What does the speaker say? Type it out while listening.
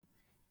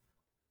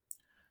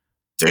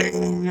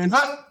Ding,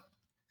 hut,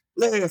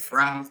 left,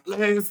 right,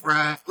 left,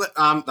 right.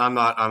 I'm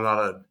not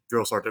a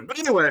drill sergeant. But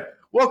anyway,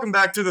 welcome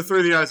back to the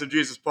Through the Eyes of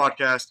Jesus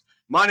podcast.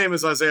 My name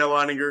is Isaiah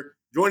Leininger.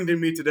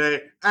 Joining me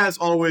today, as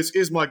always,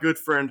 is my good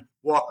friend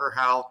Walker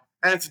Howell.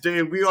 And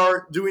today we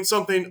are doing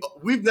something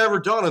we've never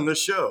done on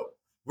this show.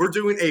 We're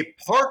doing a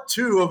part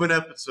two of an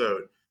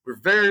episode. We're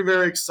very,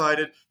 very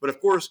excited. But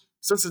of course,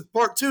 since it's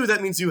part two,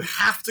 that means you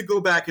have to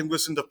go back and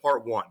listen to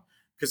part one,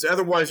 because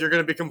otherwise you're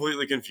going to be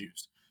completely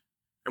confused.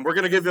 And we're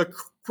going to give you a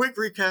quick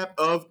recap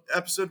of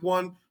episode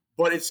one,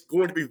 but it's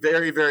going to be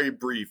very, very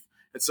brief.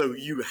 And so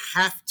you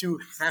have to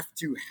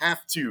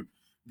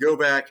go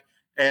back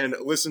and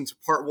listen to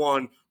part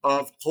one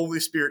of Holy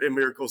Spirit and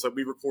Miracles that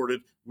we recorded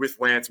with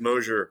Lance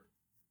Mosier.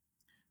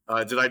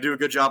 Did I do a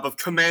good job of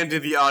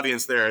commanding the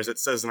audience there, as it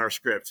says in our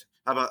script?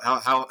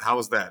 How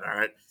was that? All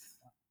right.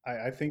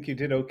 I think you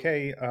did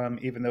okay,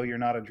 even though you're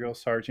not a drill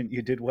sergeant.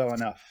 You did well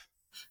enough.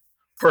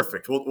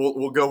 Perfect.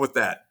 We'll go with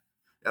that.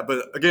 Yeah,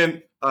 but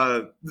again,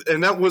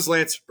 and that was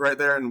Lance right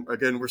there. And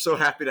again, we're so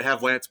happy to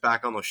have Lance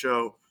back on the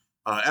show.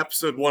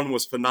 Episode one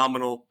was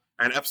phenomenal,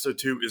 and episode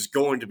two is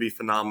going to be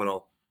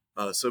phenomenal.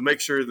 So make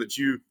sure that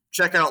you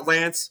check out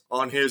Lance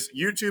on his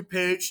YouTube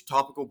page,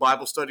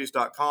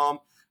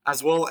 topicalbiblestudies.com,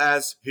 as well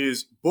as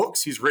his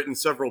books. He's written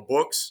several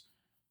books,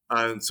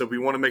 and so we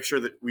want to make sure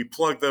that we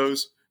plug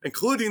those,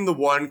 including the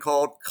one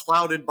called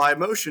Clouded by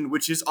Emotion,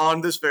 which is on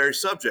this very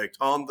subject,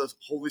 on the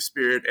Holy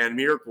Spirit and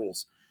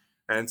miracles.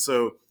 And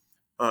so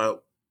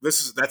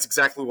that's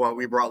exactly why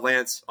we brought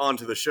Lance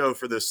onto the show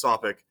for this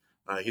topic.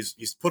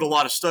 He's put a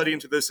lot of study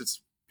into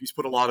this. He's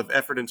put a lot of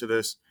effort into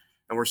this,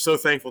 and we're so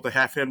thankful to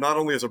have him not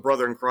only as a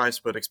brother in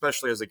Christ, but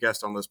especially as a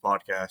guest on this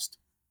podcast.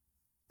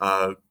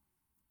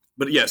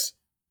 But yes,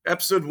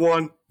 episode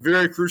one,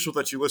 very crucial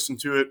that you listen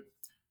to it.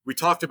 We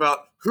talked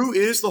about who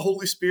is the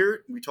Holy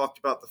Spirit. We talked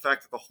about the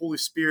fact that the Holy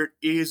Spirit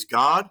is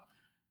God.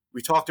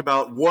 We talked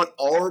about what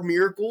are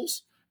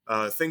miracles,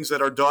 things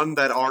that are done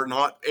that are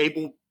not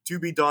able to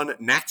be done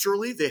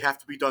naturally. They have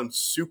to be done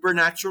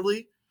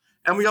supernaturally.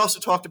 And we also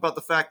talked about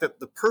the fact that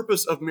the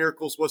purpose of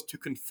miracles was to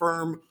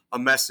confirm a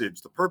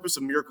message. The purpose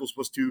of miracles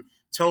was to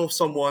tell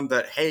someone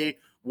that, hey,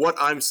 what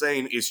I'm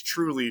saying is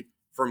truly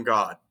from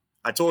God.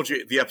 I told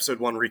you the episode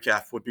one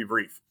recap would be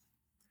brief.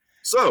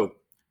 So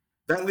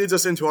that leads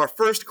us into our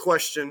first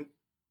question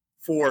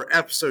for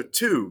episode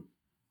two,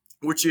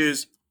 which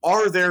is,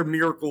 are there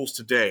miracles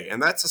today?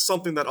 And that's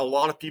something that a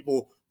lot of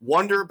people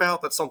wonder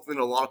about. That's something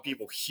that a lot of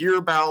people hear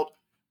about.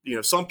 You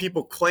know, some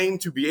people claim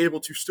to be able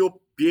to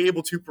still be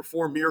able to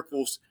perform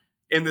miracles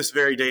in this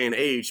very day and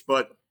age,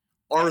 but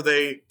are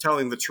they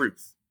telling the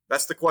truth?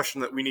 That's the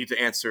question that we need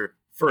to answer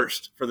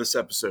first for this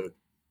episode.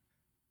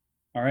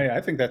 All right,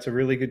 I think that's a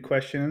really good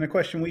question, and a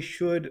question we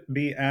should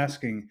be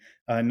asking,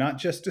 not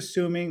just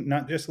assuming,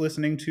 not just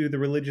listening to the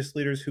religious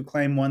leaders who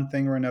claim one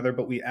thing or another,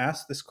 but we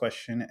ask this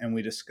question and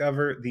we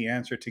discover the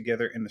answer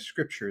together in the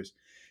scriptures.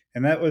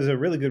 And that was a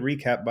really good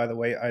recap, by the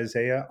way,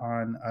 Isaiah,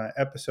 on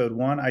episode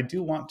one. I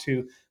do want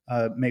to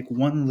make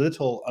one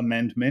little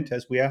amendment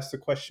as we ask the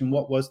question,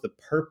 what was the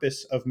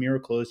purpose of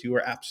miracles? You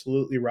were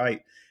absolutely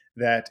right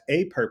that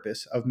a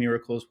purpose of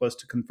miracles was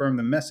to confirm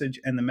the message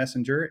and the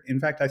messenger. In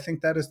fact, I think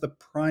that is the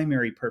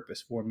primary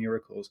purpose for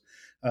miracles.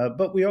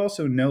 But we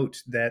also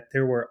note that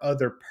there were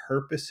other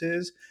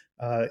purposes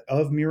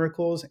of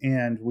miracles,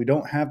 and we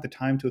don't have the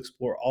time to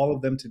explore all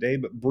of them today,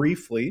 but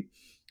briefly,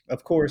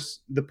 of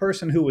course, the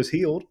person who was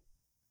healed,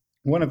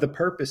 one of the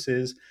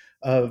purposes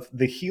of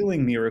the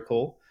healing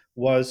miracle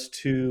was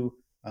to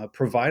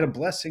provide a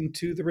blessing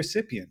to the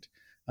recipient.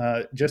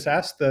 Just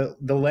ask the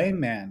lame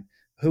man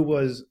who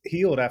was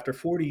healed after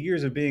 40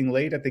 years of being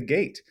laid at the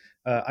gate.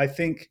 I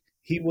think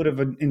he would have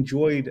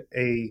enjoyed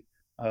a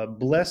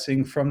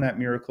blessing from that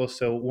miracle.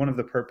 So one of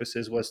the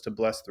purposes was to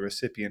bless the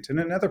recipient. And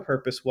another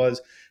purpose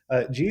was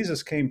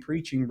Jesus came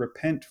preaching,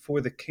 repent,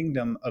 for the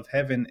kingdom of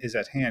heaven is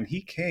at hand.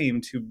 He came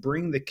to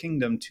bring the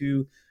kingdom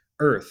to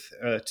earth,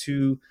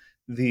 to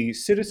the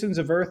citizens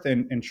of earth,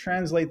 and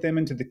translate them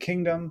into the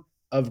kingdom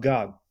of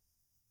God.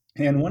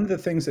 And one of the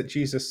things that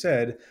Jesus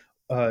said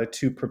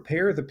to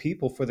prepare the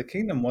people for the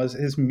kingdom was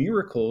his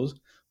miracles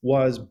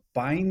was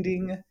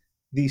binding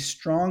the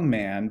strong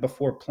man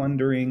before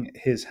plundering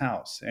his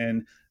house.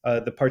 And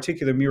the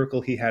particular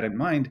miracle he had in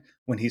mind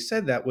when he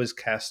said that was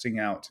casting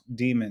out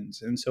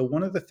demons. And so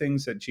one of the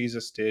things that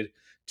Jesus did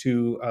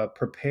to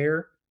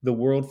prepare the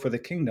world for the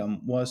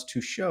kingdom was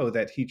to show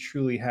that he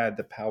truly had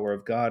the power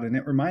of God. And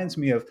it reminds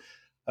me of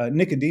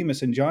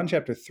Nicodemus in John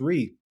chapter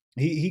 3.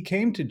 He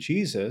came to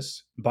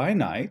Jesus by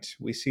night.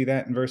 We see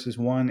that in verses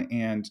 1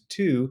 and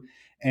 2.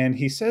 And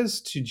he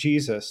says to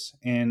Jesus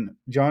in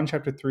John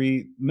chapter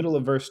 3, middle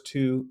of verse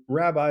 2,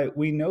 Rabbi,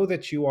 we know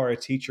that you are a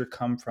teacher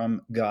come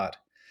from God.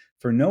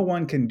 For no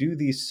one can do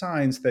these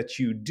signs that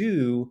you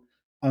do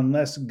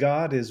unless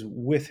God is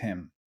with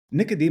him.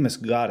 Nicodemus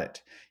got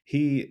it.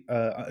 He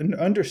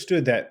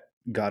understood that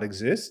God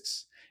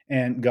exists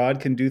and God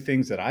can do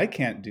things that I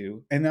can't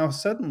do. And now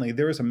suddenly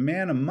there is a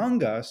man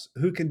among us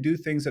who can do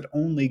things that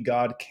only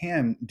God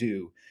can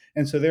do.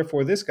 And so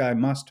therefore this guy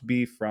must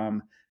be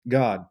from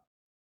God.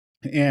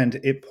 And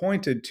it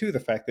pointed to the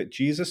fact that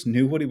Jesus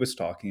knew what he was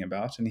talking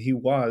about, and he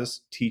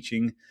was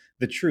teaching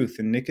the truth.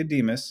 And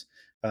Nicodemus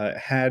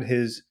had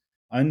his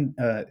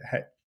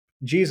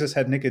Jesus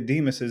had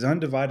Nicodemus's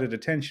undivided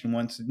attention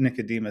once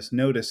Nicodemus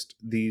noticed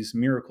these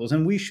miracles,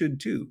 and we should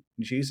too.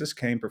 Jesus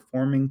came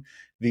performing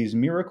these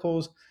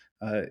miracles,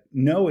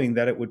 knowing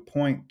that it would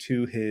point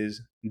to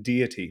his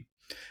deity.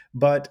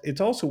 But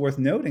it's also worth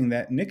noting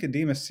that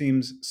Nicodemus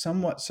seems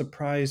somewhat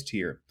surprised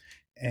here.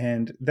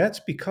 And that's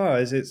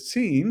because it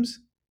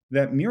seems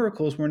that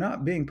miracles were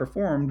not being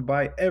performed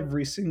by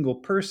every single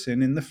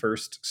person in the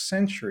first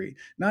century,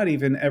 not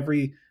even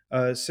every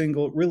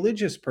single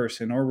religious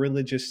person or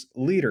religious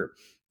leader.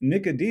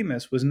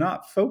 Nicodemus was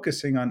not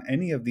focusing on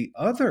any of the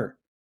other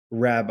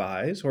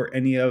rabbis or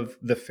any of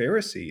the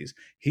Pharisees.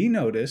 He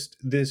noticed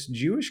this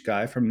Jewish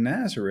guy from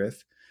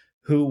Nazareth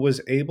who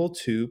was able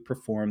to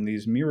perform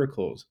these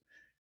miracles.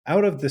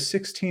 Out of the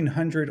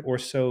 1600 or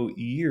so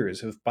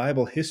years of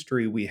Bible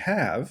history we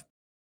have,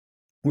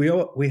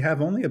 we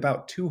have only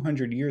about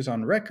 200 years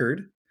on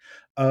record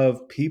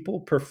of people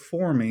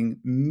performing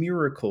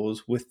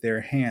miracles with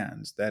their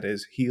hands. That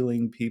is,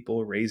 healing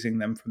people, raising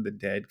them from the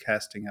dead,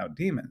 casting out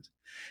demons.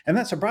 And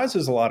that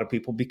surprises a lot of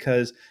people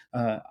because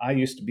I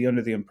used to be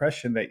under the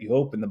impression that you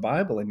open the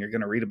Bible and you're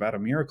going to read about a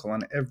miracle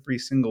on every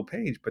single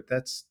page, but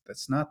that's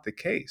not the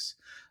case.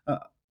 Uh,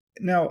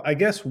 Now, I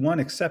guess one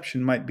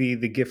exception might be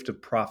the gift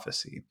of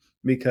prophecy,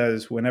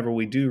 because whenever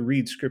we do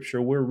read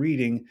scripture, we're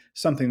reading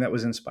something that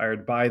was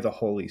inspired by the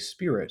Holy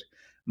Spirit.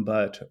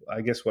 But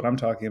I guess what I'm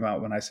talking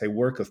about when I say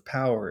work of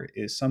power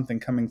is something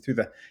coming through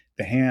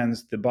the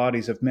hands, the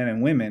bodies of men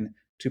and women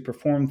to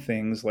perform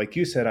things, like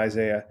you said,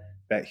 Isaiah,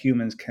 that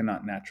humans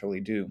cannot naturally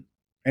do.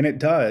 And it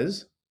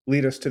does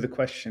lead us to the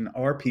question,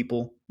 are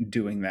people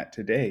doing that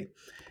today?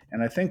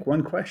 And I think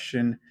one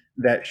question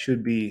that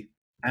should be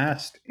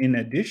asked in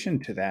addition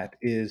to that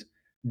is,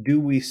 do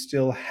we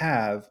still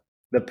have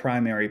the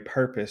primary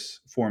purpose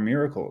for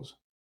miracles?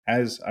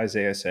 As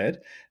Isaiah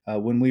said,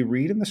 when we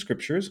read in the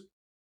scriptures,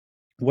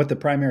 what the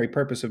primary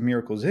purpose of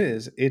miracles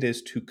is, it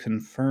is to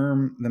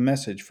confirm the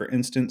message. For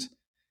instance,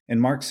 in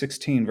Mark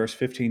 16, verse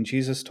 15,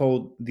 Jesus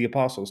told the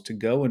apostles to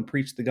go and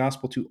preach the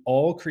gospel to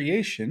all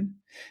creation.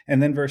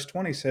 And then verse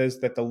 20 says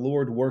that the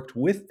Lord worked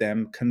with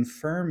them,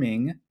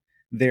 confirming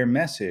their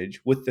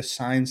message with the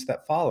signs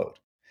that followed.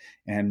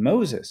 And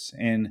Moses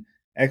in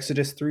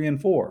Exodus 3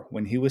 and 4,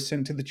 when he was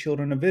sent to the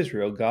children of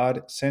Israel,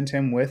 God sent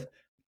him with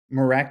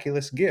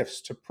miraculous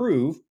gifts to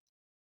prove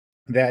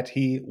that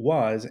he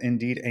was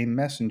indeed a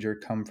messenger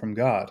come from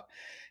God.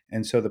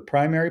 And so the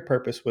primary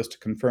purpose was to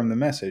confirm the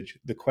message.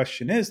 The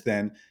question is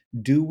then,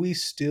 do we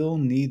still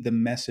need the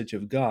message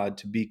of God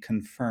to be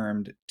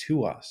confirmed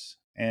to us?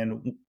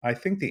 And I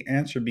think the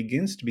answer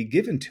begins to be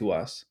given to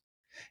us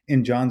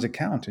in John's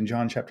account in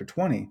John chapter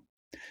 20,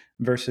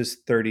 verses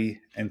 30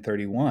 and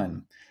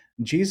 31.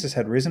 Jesus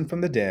had risen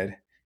from the dead,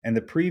 and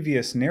the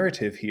previous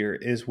narrative here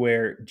is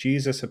where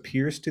Jesus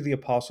appears to the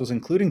apostles,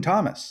 including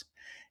Thomas.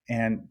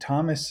 And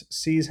Thomas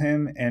sees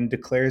him and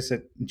declares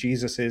that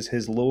Jesus is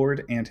his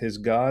Lord and his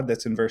God.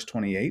 That's in verse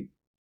 28.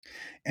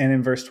 And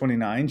in verse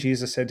 29,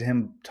 Jesus said to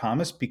him,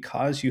 Thomas,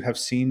 because you have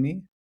seen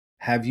me,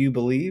 have you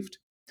believed?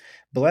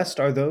 Blessed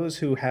are those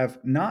who have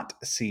not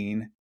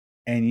seen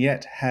and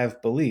yet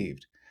have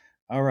believed.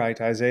 All right,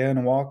 Isaiah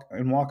and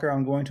Walker,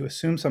 I'm going to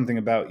assume something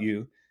about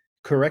you.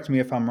 Correct me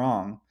if I'm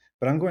wrong,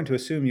 but I'm going to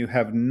assume you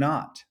have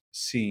not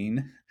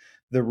seen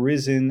the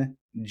risen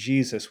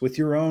Jesus with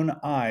your own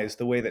eyes,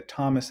 the way that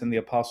Thomas and the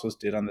apostles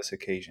did on this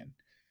occasion.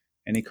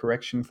 Any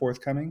correction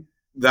forthcoming?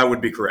 That would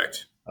be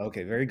correct.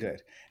 Okay, very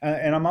good.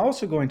 And I'm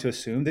also going to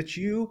assume that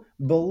you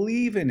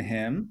believe in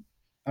him.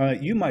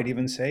 You might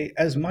even say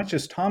as much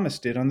as Thomas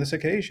did on this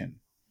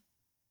occasion.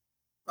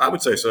 I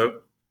would say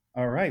so.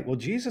 All right. Well,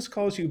 Jesus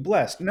calls you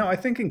blessed. Now, I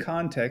think in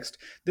context,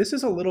 this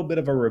is a little bit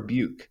of a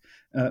rebuke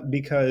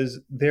because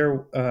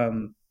there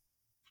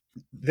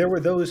were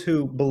those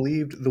who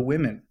believed the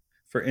women,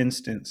 for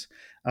instance,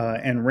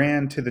 and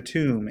ran to the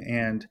tomb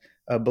and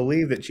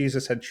believed that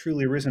Jesus had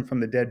truly risen from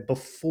the dead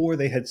before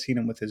they had seen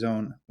him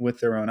with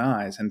their own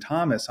eyes. And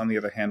Thomas, on the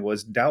other hand,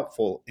 was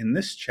doubtful in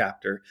this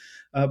chapter.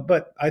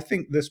 But I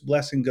think this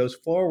blessing goes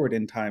forward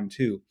in time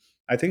too.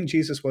 I think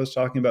Jesus was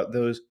talking about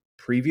those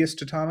previous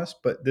to Thomas,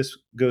 but this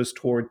goes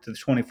toward the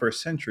 21st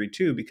century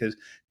too, because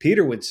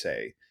Peter would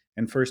say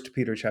in 1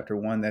 Peter chapter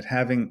 1 that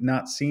having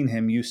not seen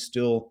him, you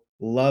still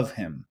love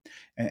him.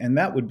 And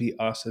that would be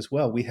us as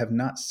well. We have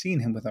not seen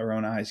him with our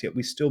own eyes, yet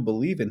we still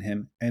believe in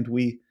him and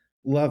we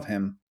love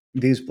him.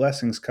 These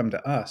blessings come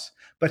to us.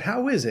 But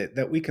how is it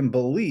that we can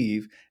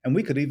believe, and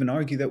we could even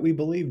argue that we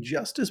believe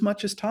just as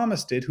much as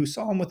Thomas did, who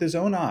saw him with his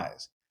own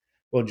eyes?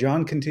 Well,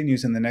 John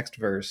continues in the next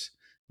verse,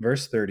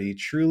 verse 30.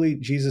 Truly,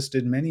 Jesus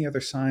did many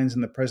other signs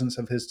in the presence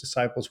of his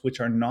disciples, which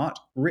are not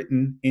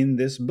written in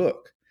this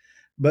book.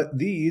 But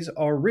these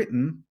are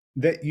written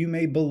that you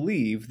may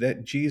believe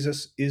that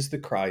Jesus is the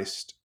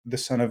Christ, the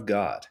Son of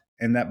God,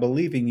 and that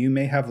believing you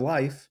may have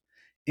life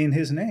in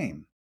his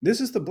name. This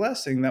is the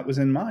blessing that was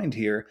in mind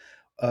here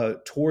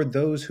toward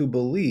those who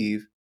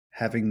believe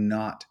having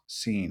not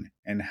seen.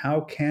 And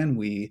how can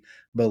we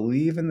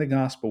believe in the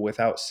gospel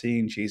without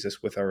seeing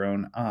Jesus with our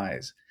own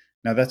eyes?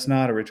 Now, that's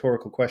not a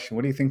rhetorical question.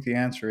 What do you think the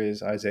answer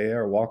is, Isaiah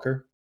or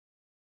Walker?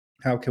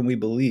 How can we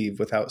believe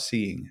without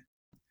seeing?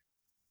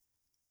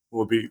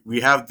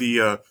 We have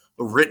the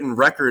written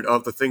record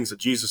of the things that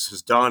Jesus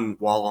has done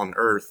while on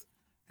earth,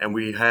 and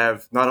we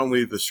have not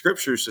only the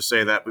scriptures to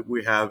say that, but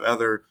we have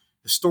other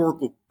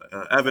historical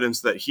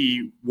evidence that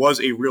he was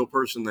a real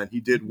person, that he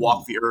did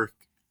walk the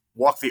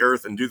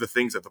earth, and do the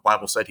things that the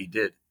Bible said he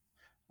did.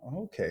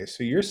 Okay,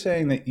 so you're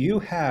saying that you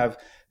have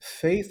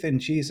faith in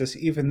Jesus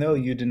even though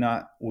you did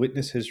not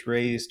witness his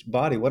raised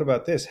body. What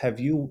about this? Have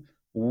you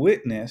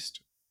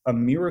witnessed a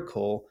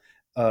miracle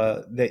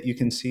that you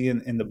can see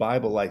in the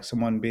Bible, like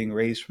someone being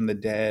raised from the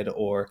dead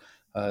or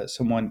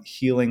someone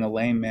healing a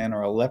lame man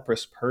or a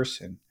leprous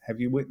person? Have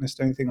you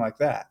witnessed anything like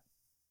that?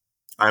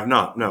 I have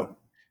not. No.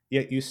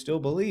 Yet you still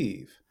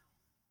believe.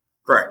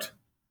 Correct.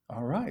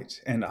 All right,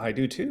 and I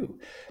do too.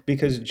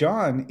 Because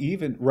John,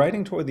 even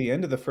writing toward the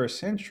end of the first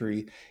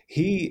century,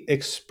 he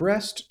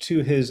expressed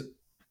to his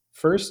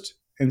first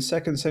and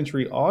second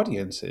century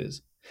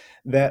audiences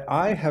that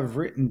I have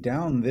written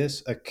down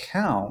this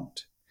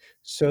account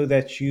so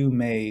that you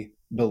may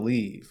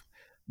believe.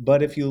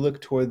 But if you look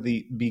toward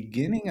the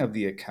beginning of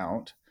the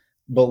account,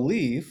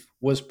 belief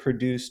was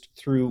produced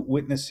through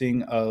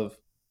witnessing of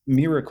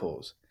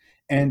miracles.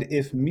 And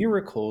if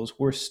miracles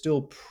were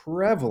still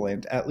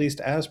prevalent, at least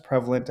as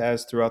prevalent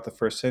as throughout the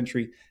first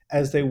century,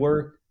 as they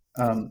were,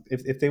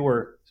 if they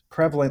were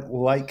prevalent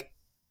like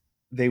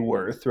they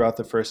were throughout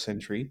the first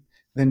century,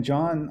 then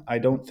John, I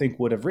don't think,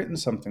 would have written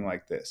something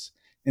like this.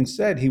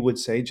 Instead, he would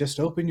say, just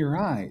open your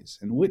eyes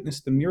and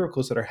witness the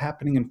miracles that are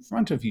happening in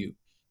front of you.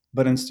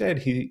 But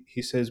instead,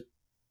 he says,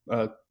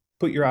 uh,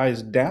 put your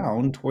eyes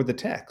down toward the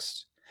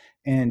text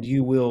and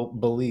you will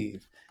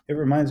believe. It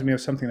reminds me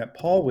of something that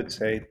Paul would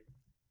say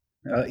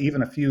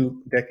even a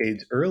few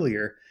decades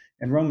earlier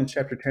in Romans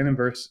chapter 10 and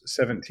verse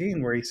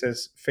 17, where he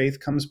says,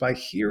 faith comes by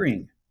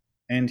hearing,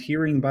 and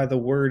hearing by the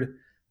word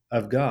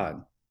of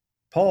God.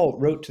 Paul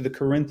wrote to the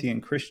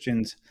Corinthian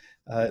Christians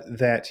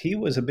that he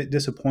was a bit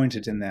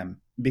disappointed in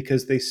them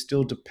because they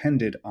still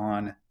depended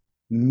on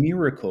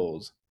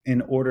miracles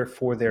in order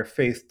for their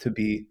faith to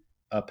be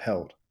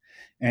upheld.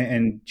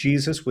 And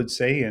Jesus would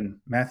say in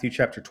Matthew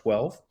chapter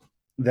 12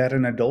 that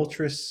an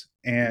adulterous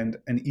and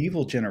an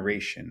evil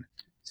generation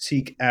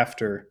seek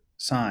after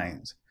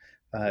signs.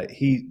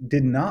 He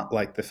did not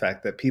like the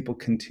fact that people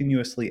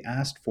continuously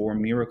asked for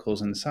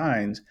miracles and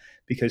signs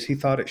because he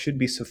thought it should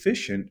be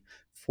sufficient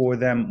for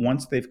them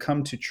once they've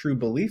come to true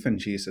belief in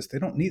Jesus. They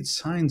don't need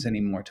signs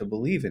anymore to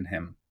believe in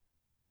him.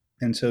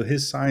 And so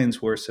his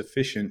signs were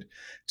sufficient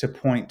to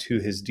point to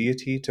his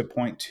deity, to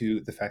point to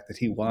the fact that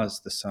he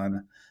was the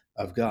Son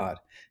of God.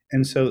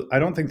 And so I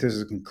don't think this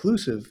is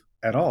conclusive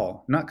at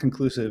all, not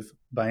conclusive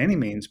by any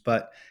means,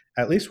 but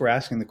at least we're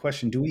asking the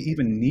question, do we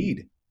even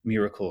need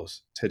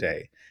miracles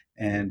today?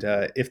 And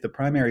if the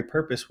primary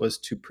purpose was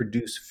to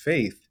produce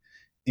faith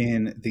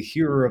in the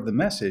hearer of the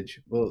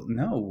message, well,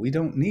 no, we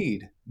don't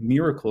need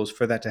miracles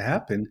for that to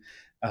happen.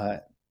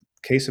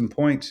 Case in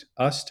point,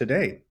 us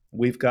today.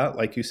 We've got,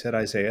 like you said,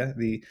 Isaiah,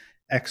 the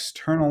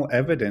external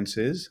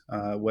evidences,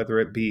 whether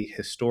it be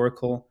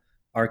historical,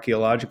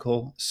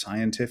 archaeological,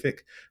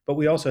 scientific, but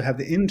we also have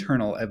the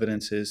internal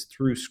evidences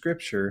through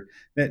Scripture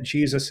that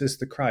Jesus is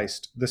the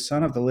Christ, the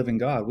Son of the living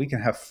God. We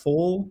can have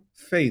full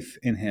faith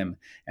in him,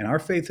 and our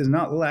faith is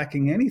not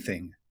lacking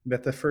anything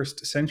that the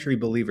first century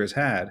believers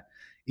had,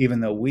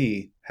 even though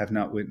we have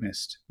not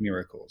witnessed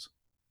miracles.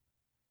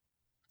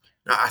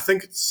 Now, I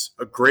think it's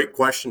a great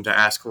question to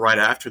ask right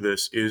after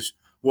this is,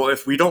 well,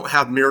 if we don't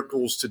have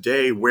miracles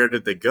today, where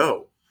did they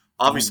go?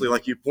 Obviously, Mm.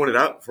 like you pointed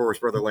out for us,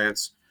 Brother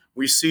Lance,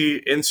 we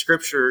see in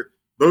Scripture,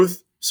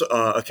 both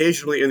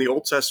occasionally in the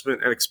Old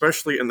Testament and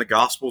especially in the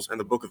Gospels and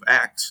the book of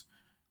Acts,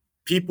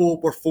 people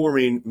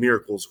performing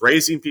miracles,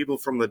 raising people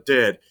from the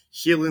dead,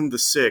 healing the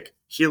sick,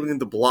 healing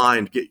the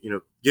blind,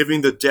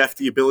 giving the deaf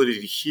the ability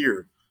to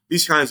hear,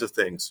 these kinds of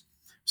things.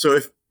 So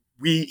if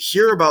we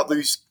hear about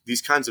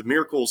these kinds of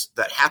miracles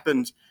that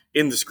happened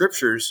in the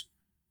scriptures,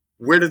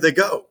 where did they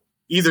go?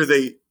 Either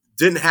they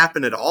didn't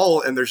happen at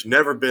all and there's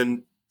never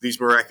been these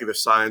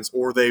miraculous signs,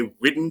 or they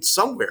went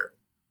somewhere.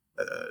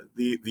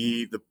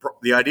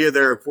 The idea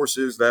there, of course,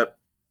 is that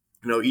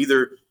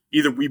either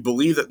we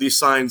believe that these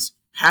signs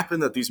happen,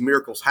 that these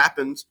miracles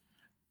happened,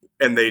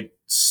 and they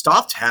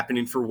stopped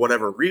happening for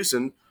whatever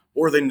reason,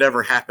 or they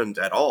never happened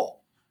at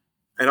all.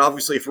 And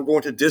obviously, if we're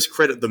going to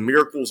discredit the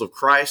miracles of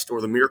Christ or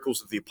the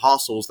miracles of the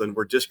apostles, then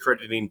we're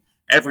discrediting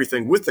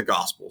everything with the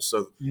gospel.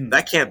 So Mm.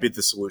 that can't be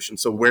the solution.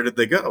 So where did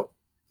they go?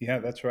 Yeah,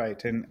 that's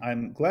right. And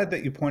I'm glad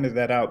that you pointed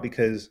that out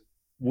because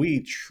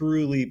we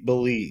truly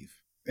believe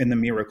in the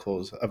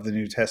miracles of the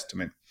New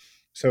Testament.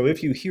 So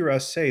if you hear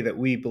us say that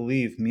we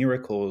believe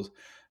miracles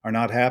are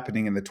not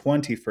happening in the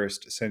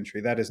 21st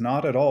century. That is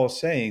not at all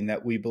saying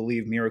that we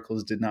believe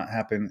miracles did not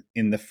happen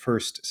in the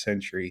first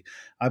century.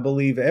 I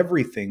believe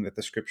everything that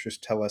the scriptures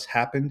tell us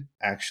happened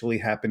actually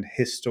happened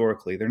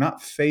historically. They're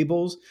not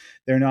fables.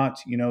 They're not,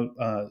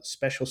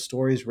 special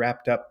stories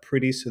wrapped up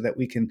pretty so that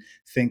we can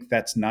think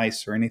that's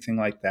nice or anything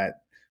like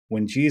that.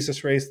 When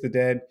Jesus raised the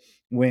dead,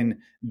 when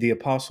the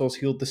apostles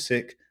healed the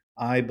sick,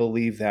 I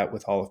believe that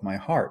with all of my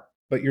heart.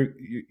 But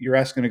you're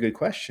asking a good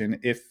question.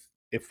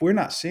 If we're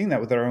not seeing that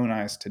with our own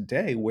eyes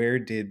today, where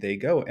did they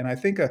go? And I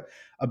think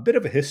a bit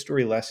of a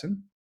history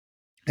lesson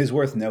is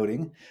worth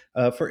noting.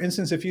 For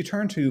instance, if you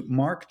turn to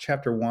Mark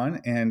chapter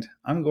 1, and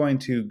I'm going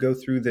to go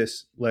through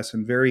this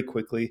lesson very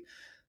quickly.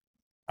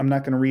 I'm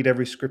not going to read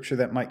every scripture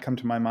that might come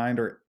to my mind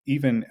or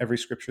even every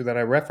scripture that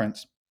I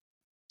reference.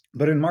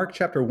 But in Mark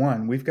chapter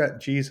 1, we've got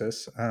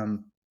Jesus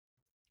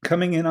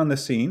coming in on the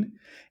scene.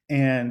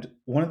 And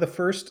one of the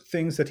first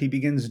things that he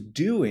begins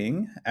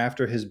doing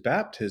after his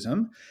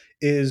baptism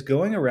is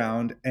going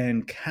around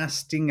and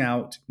casting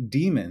out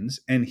demons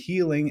and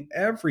healing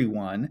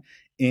everyone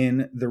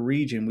in the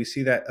region. We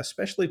see that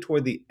especially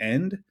toward the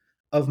end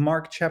of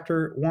Mark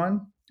chapter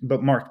 1,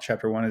 but Mark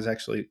chapter 1 is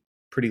actually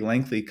pretty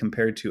lengthy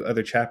compared to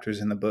other chapters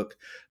in the book.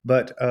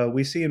 But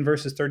we see in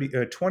verses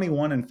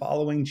 21 and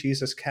following,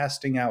 Jesus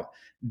casting out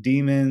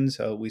demons.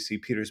 We see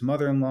Peter's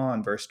mother-in-law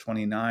in verse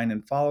 29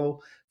 and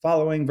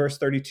following verse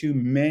 32,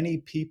 many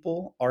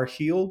people are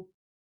healed.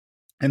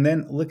 And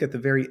then look at the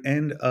very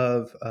end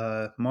of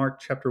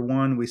Mark chapter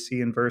 1, we see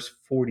in verse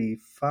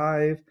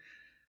 45,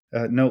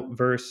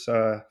 verse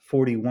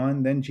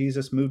 41, then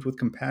Jesus, moved with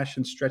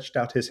compassion, stretched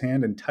out his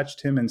hand and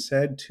touched him and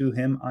said to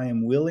him, I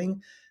am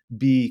willing,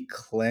 be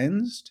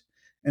cleansed.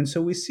 And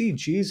so we see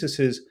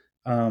Jesus's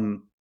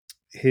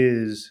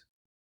his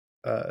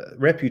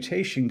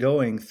reputation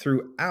going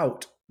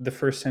throughout the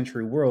first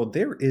century world.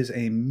 There is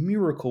a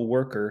miracle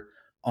worker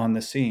on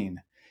the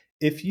scene.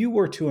 If you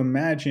were to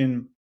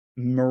imagine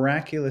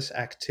miraculous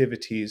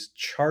activities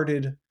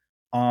charted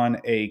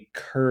on a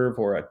curve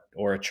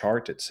or a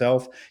chart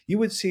itself, you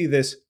would see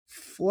this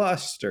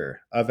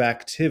fluster of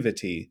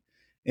activity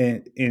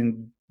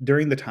in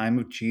during the time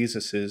of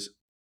Jesus's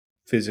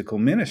physical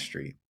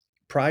ministry.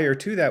 Prior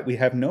to that, we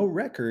have no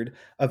record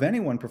of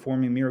anyone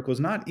performing miracles.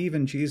 Not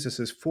even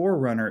Jesus's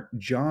forerunner,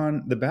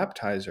 John the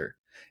Baptizer,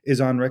 is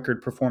on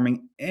record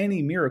performing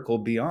any miracle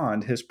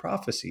beyond his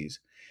prophecies.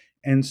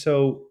 And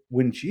so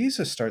when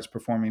Jesus starts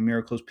performing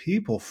miracles,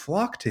 people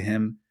flock to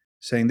him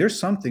saying there's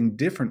something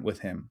different with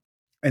him.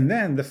 And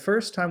then the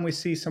first time we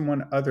see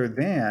someone other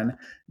than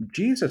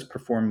Jesus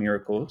perform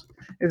miracles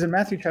is in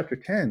Matthew chapter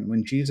 10,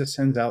 when Jesus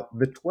sends out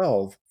the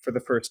 12 for the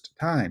first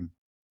time.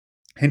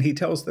 And he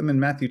tells them in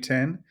Matthew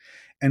 10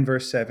 and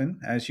verse 7,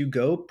 as you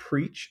go,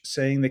 preach,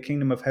 saying the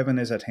kingdom of heaven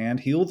is at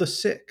hand, heal the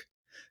sick,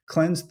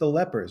 cleanse the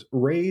lepers,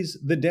 raise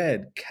the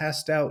dead,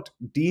 cast out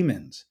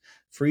demons.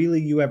 Freely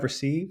you have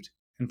received,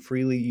 and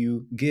freely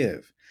you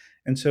give.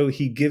 And so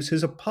he gives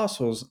his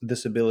apostles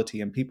this ability,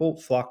 and people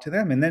flock to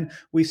them. And then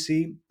we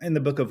see in the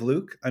book of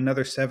Luke,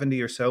 another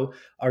 70 or so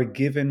are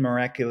given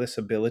miraculous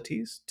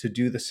abilities to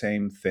do the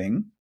same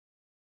thing.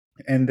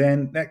 And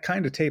then that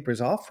kind of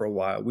tapers off for a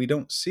while. We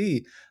don't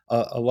see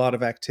a lot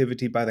of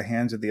activity by the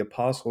hands of the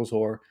apostles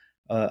or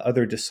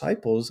other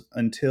disciples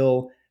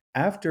until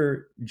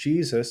after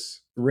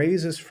Jesus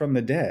raises from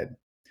the dead.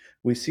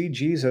 We see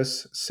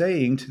Jesus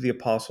saying to the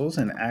apostles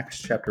in Acts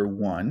chapter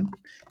 1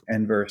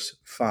 and verse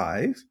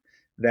 5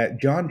 that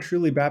John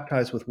truly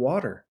baptized with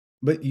water,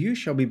 but you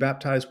shall be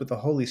baptized with the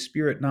Holy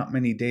Spirit not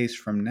many days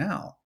from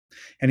now.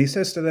 And he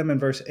says to them in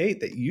verse 8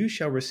 that you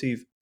shall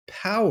receive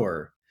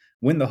power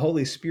when the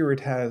Holy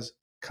Spirit has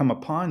come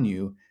upon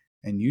you,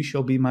 and you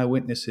shall be my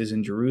witnesses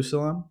in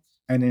Jerusalem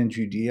and in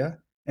Judea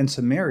and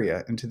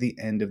Samaria and to the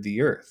end of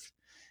the earth.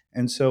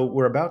 And so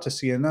we're about to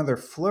see another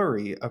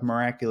flurry of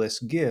miraculous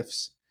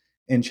gifts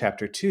in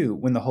chapter 2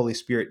 when the Holy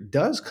Spirit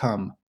does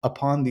come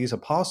upon these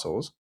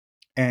apostles,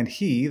 and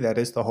he, that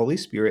is the Holy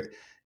Spirit,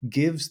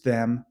 gives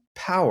them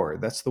power.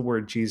 That's the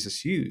word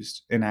Jesus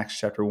used in Acts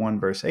chapter 1,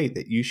 verse 8,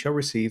 that you shall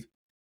receive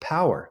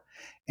power.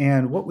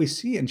 And what we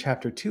see in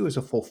chapter 2 is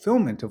a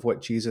fulfillment of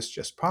what Jesus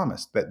just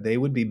promised, that they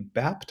would be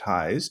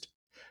baptized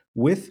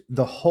with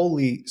the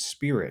Holy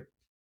Spirit.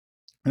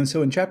 And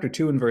so in chapter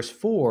 2 and verse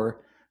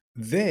 4,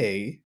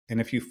 they, and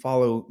if you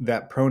follow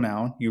that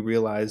pronoun, you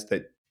realize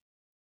that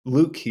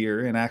Luke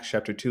here in Acts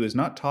chapter 2 is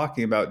not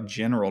talking about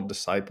general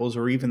disciples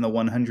or even the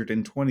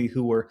 120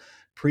 who were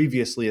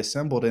previously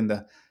assembled in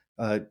the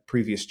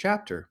previous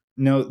chapter.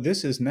 No,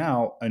 this is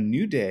now a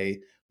new day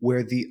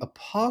where the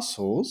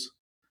apostles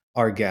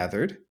are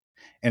gathered.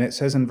 And it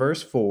says in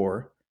verse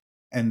 4,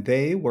 and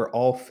they were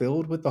all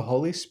filled with the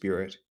Holy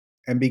Spirit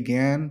and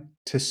began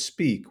to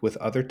speak with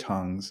other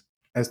tongues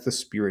as the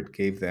Spirit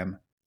gave them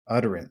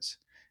utterance.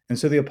 And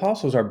so the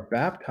apostles are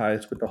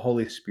baptized with the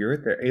Holy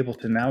Spirit. They're able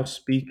to now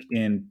speak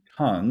in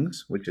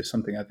tongues, which is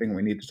something I think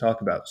we need to talk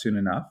about soon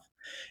enough.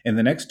 In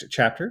the next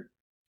chapter,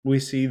 we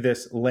see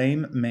this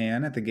lame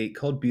man at the gate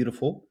called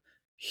Beautiful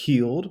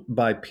healed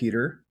by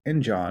Peter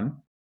and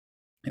John.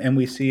 And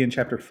we see in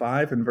chapter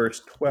 5 and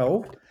verse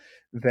 12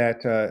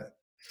 that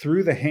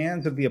through the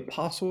hands of the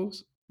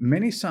apostles,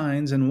 many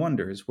signs and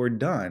wonders were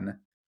done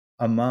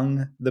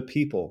among the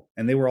people,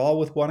 and they were all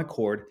with one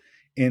accord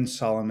in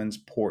Solomon's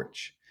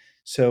porch.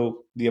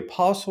 So the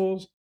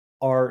apostles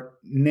are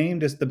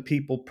named as the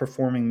people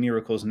performing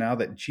miracles now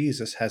that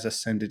Jesus has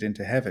ascended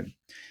into heaven.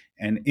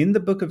 And in the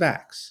book of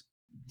Acts,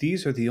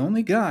 these are the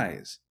only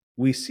guys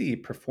we see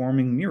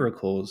performing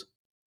miracles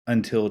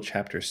until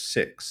chapter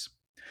 6.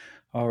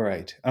 All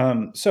right.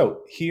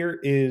 So here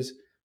is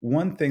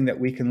one thing that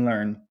we can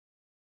learn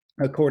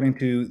according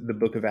to the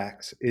book of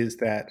Acts is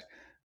that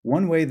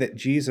one way that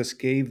Jesus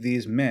gave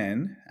these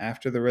men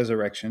after the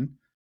resurrection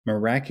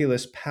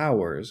miraculous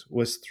powers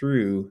was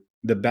through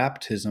the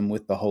baptism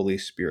with the Holy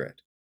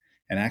Spirit.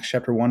 In Acts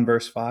chapter 1,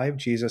 verse 5,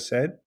 Jesus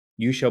said,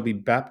 "You shall be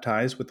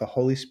baptized with the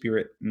Holy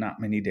Spirit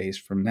not many days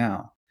from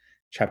now."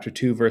 Chapter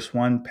 2, verse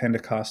 1,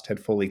 Pentecost had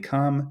fully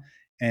come.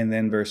 And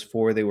then verse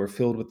 4, they were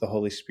filled with the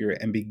Holy Spirit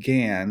and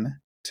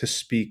began to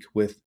speak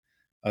with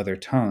other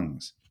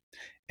tongues.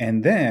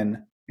 And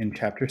then in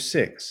chapter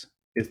 6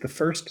 is the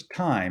first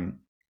time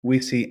we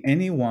see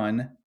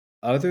anyone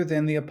other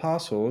than the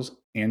apostles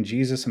and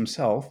Jesus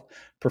himself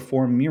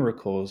perform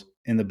miracles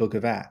in the book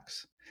of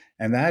Acts.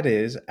 And that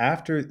is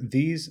after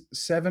these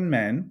 7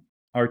 men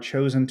are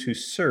chosen to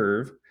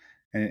serve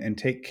and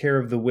take care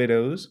of the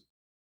widows,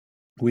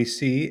 we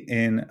see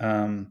in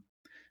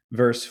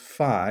verse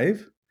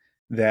 5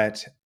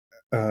 that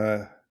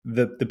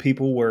the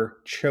people were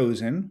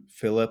chosen: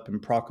 Philip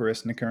and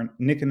Prochorus,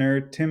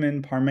 Nicanor,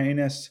 Timon,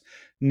 Parmenas,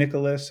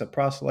 Nicholas, a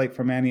proselyte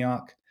from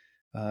Antioch.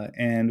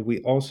 And we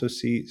also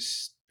see,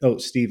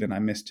 Stephen, I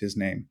missed his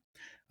name.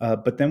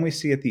 But then we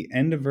see at the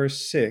end of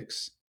verse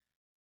 6,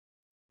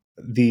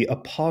 the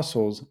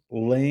apostles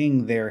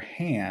laying their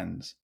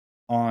hands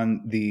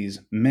on these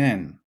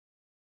men.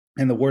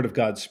 And the word of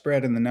God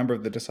spread, and the number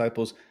of the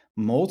disciples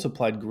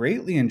multiplied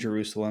greatly in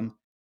Jerusalem,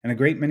 and a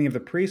great many of the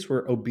priests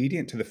were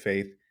obedient to the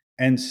faith.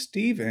 And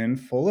Stephen,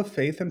 full of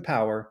faith and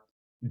power,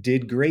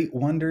 did great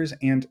wonders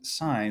and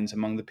signs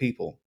among the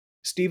people.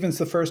 Stephen's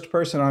the first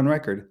person on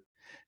record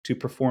to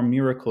perform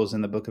miracles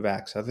in the book of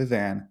Acts, other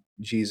than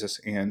Jesus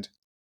and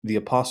the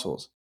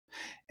apostles.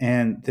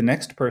 And the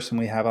next person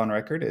we have on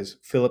record is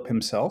Philip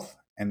himself,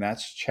 and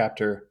that's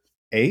chapter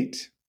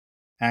 8,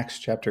 Acts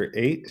chapter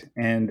 8.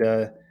 And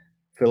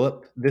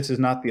Philip, this is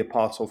not the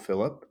apostle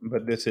Philip,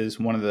 but this is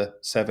one of the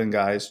 7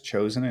 guys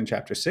chosen in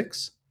chapter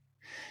 6.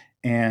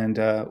 And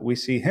we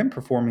see him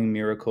performing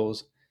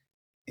miracles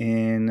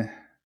in,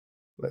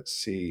 let's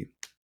see.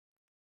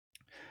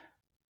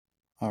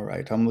 All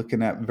right, I'm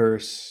looking at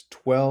verse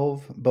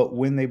 12. But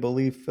when they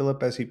believed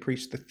Philip as he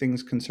preached the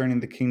things concerning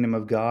the kingdom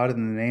of God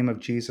in the name of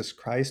Jesus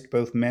Christ,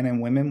 both men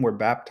and women were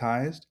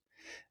baptized.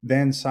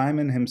 Then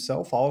Simon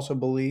himself also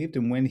believed,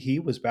 and when he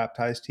was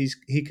baptized,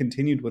 he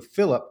continued with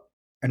Philip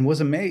and was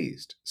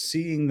amazed,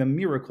 seeing the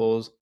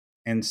miracles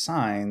and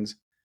signs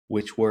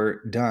which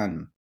were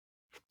done.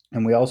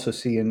 And we also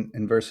see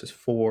in verses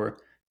 4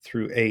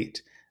 through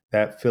 8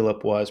 that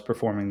Philip was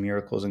performing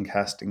miracles and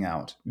casting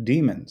out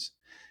demons.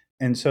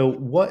 And so,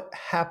 what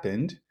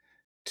happened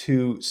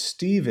to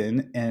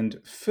Stephen and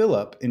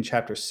Philip in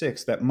chapter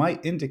 6 that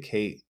might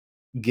indicate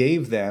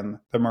gave them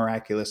the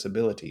miraculous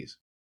abilities?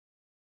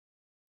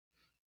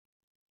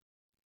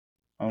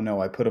 Oh no,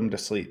 I put them to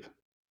sleep.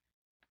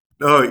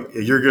 Oh,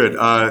 you're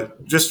good.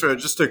 Just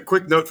a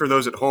quick note for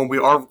those at home: we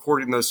are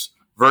recording this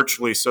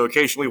virtually, so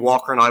occasionally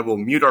Walker and I will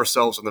mute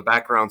ourselves in the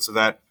background so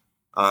that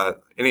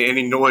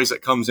any noise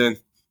that comes in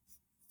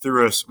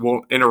through us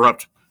won't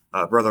interrupt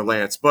Brother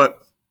Lance.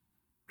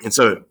 And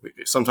so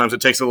sometimes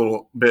it takes a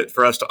little bit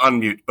for us to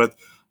unmute. But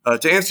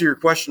to answer your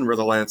question,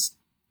 Brother Lance,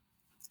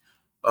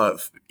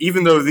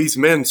 even though these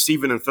men,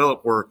 Stephen and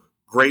Philip, were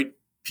great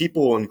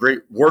people and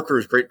great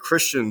workers, great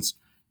Christians,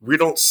 we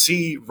don't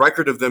see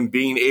record of them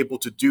being able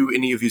to do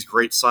any of these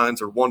great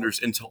signs or wonders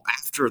until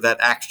after that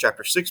Acts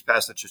chapter 6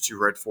 passage that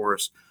you read for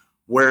us,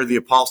 where the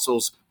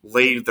apostles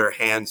laid their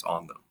hands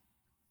on them.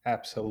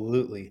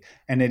 Absolutely.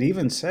 And it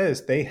even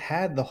says they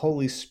had the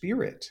Holy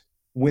Spirit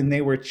when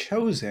they were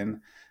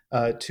chosen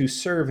to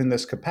serve in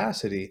this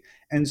capacity.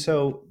 And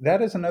so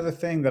that is another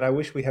thing that I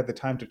wish we had the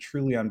time to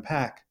truly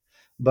unpack.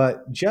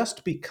 But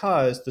just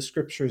because the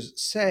scriptures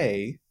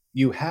say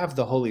you have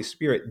the Holy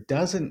Spirit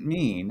doesn't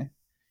mean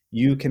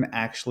you can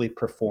actually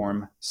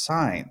perform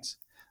signs.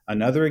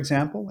 Another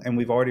example, and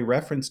we've already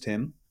referenced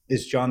him,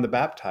 is John the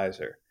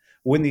Baptizer.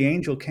 When the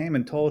angel came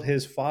and told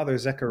his father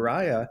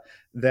Zechariah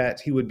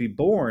that he would be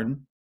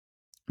born,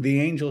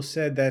 the angel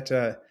said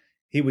that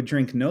he would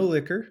drink no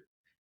liquor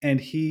and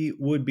he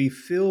would be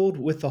filled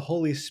with the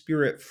Holy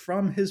Spirit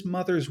from his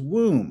mother's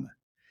womb.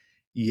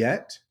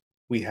 Yet,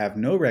 we have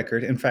no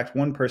record. In fact,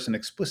 one person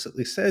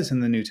explicitly says in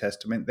the New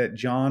Testament that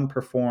John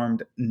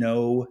performed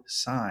no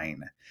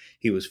sign.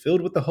 He was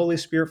filled with the Holy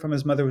Spirit from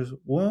his mother's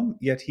womb,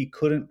 yet he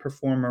couldn't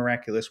perform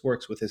miraculous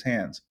works with his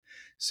hands.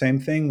 Same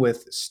thing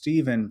with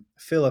Stephen,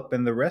 Philip,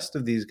 and the rest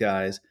of these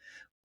guys.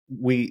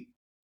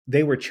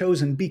 They were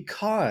chosen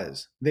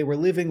because they were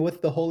living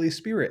with the Holy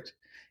Spirit.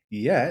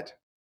 Yet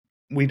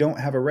we don't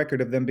have a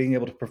record of them being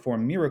able to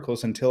perform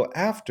miracles until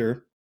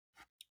after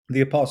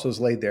the apostles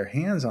laid their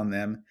hands on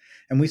them.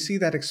 And we see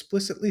that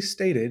explicitly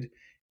stated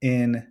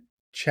in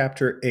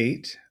chapter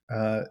 8.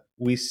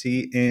 We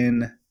see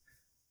in,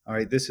 all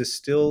right, this is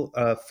still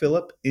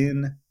Philip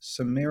in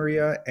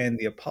Samaria, and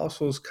the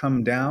apostles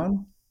come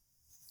down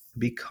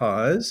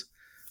because,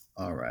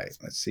 all right,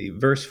 let's see,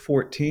 verse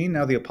 14.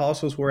 Now the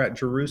apostles were at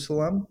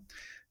Jerusalem.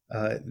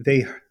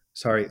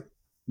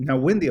 Now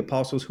when the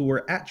apostles who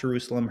were at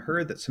Jerusalem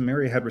heard that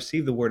Samaria had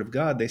received the word of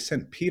God, they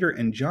sent Peter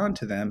and John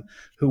to them,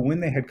 who,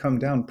 when they had come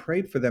down,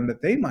 prayed for them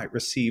that they might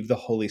receive the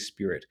Holy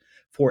Spirit.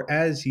 For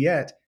as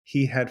yet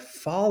he had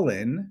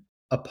fallen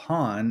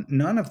upon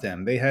none of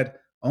them. They had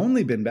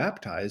only been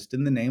baptized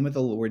in the name of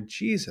the Lord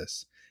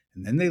Jesus.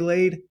 And then they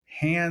laid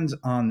hands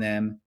on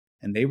them,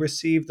 and they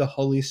received the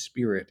Holy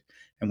Spirit.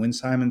 And when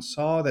Simon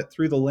saw that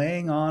through the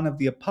laying on of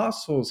the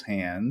apostles'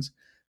 hands,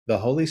 the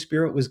Holy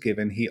Spirit was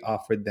given, he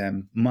offered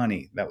them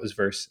money. That was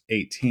verse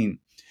 18.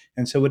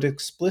 And so it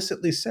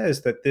explicitly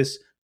says that this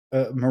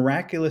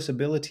miraculous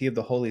ability of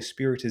the Holy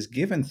Spirit is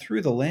given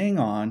through the laying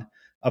on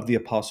of the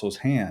apostles'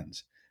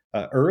 hands.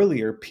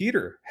 Earlier,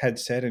 Peter had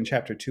said in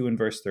chapter 2 and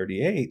verse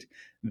 38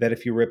 that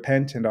if you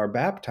repent and are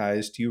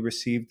baptized, you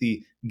receive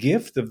the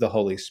gift of the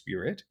Holy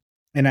Spirit.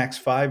 In Acts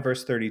 5,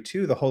 verse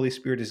 32, the Holy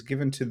Spirit is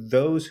given to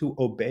those who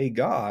obey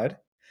God.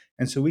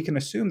 And so we can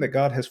assume that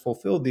God has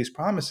fulfilled these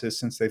promises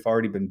since they've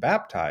already been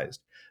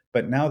baptized.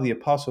 But now the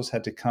apostles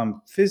had to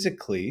come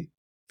physically.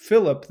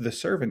 Philip, the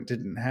servant,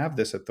 didn't have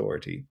this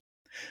authority,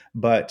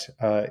 but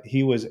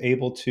he was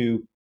able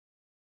to.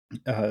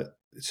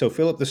 So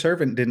Philip, the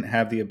servant, didn't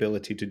have the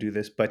ability to do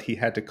this, but he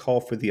had to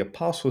call for the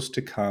apostles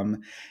to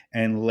come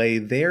and lay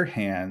their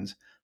hands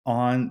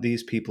on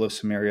these people of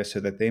Samaria so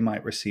that they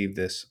might receive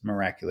this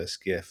miraculous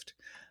gift.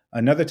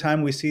 Another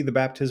time we see the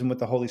baptism with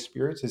the Holy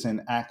Spirit is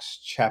in Acts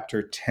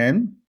chapter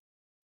 10.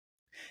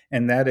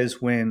 And that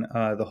is when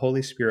the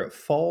Holy Spirit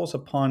falls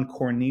upon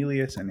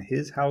Cornelius and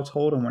his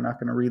household. And we're not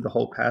going to read the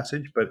whole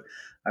passage, but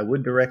I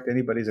would direct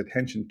anybody's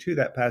attention to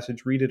that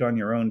passage. Read it on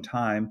your own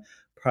time,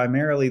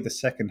 primarily the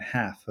second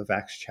half of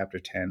Acts chapter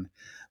 10.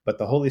 But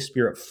the Holy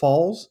Spirit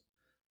falls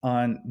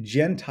on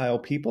Gentile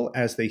people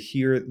as they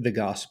hear the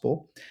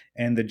gospel.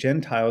 And the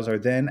Gentiles are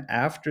then,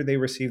 after they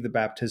receive the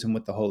baptism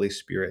with the Holy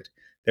Spirit,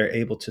 they're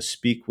able to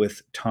speak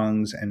with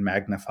tongues and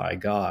magnify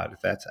God.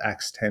 That's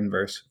Acts 10,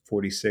 verse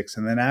 46.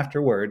 And then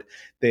afterward,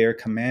 they are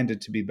commanded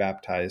to be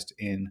baptized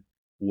in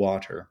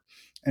water.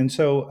 And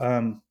so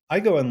I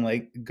go in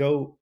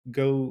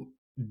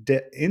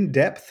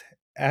depth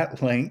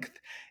at length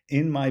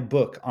in my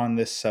book on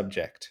this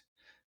subject.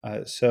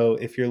 So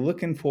if you're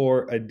looking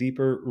for a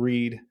deeper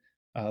read,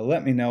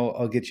 let me know.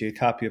 I'll get you a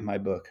copy of my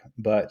book.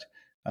 But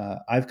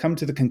I've come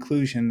to the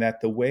conclusion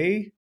that the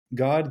way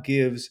God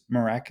gives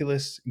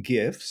miraculous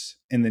gifts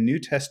in the New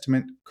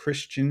Testament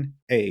Christian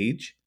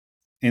age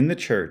in the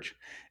church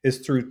is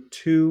through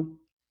two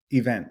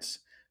events,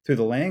 through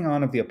the laying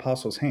on of the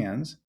apostles'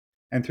 hands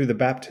and through the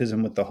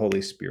baptism with the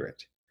Holy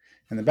Spirit.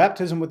 And the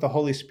baptism with the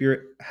Holy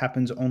Spirit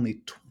happens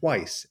only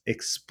twice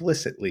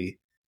explicitly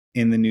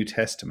in the New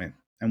Testament.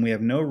 And we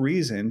have no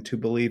reason to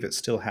believe it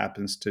still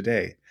happens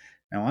today.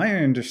 Now, I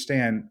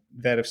understand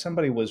that if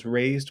somebody was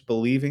raised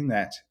believing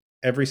that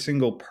every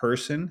single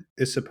person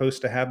is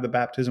supposed to have the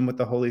baptism with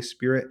the Holy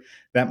Spirit,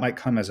 that might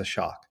come as a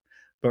shock.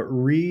 But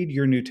read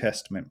your New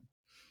Testament.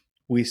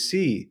 We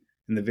see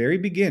in the very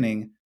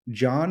beginning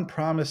John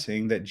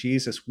promising that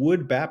Jesus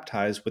would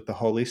baptize with the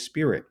Holy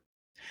Spirit.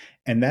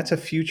 And that's a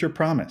future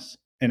promise.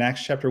 In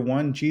Acts chapter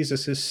 1,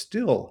 Jesus is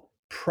still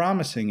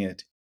promising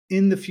it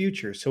in the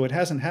future. So it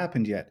hasn't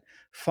happened yet.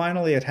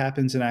 Finally, it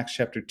happens in Acts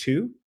chapter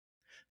 2,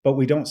 but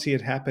we don't see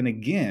it happen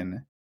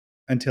again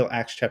until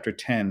Acts chapter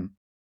 10.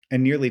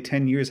 And nearly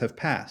 10 years have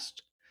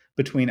passed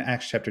between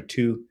Acts chapter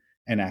 2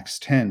 and Acts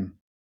 10.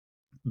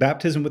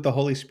 Baptism with the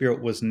Holy Spirit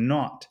was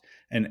not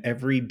an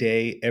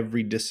everyday,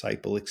 every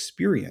disciple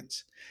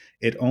experience.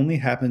 It only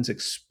happens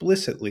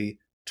explicitly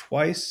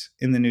twice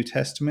in the New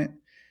Testament.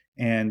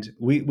 And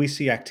we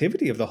see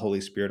activity of the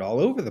Holy Spirit all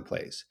over the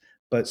place,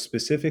 but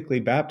specifically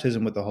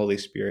baptism with the Holy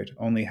Spirit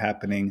only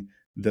happening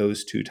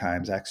those two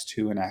times, Acts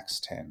 2 and Acts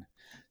 10.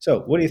 So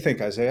what do you think,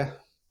 Isaiah?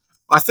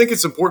 I think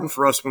it's important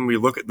for us when we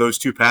look at those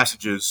two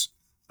passages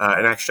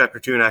in Acts chapter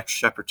 2 and Acts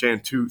chapter 10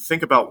 to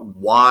think about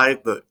why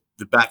the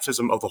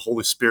baptism of the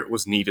Holy Spirit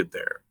was needed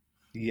there.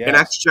 Yes. In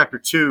Acts chapter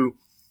 2,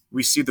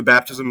 we see the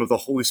baptism of the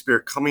Holy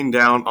Spirit coming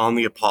down on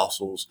the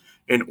apostles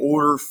in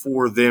order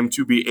for them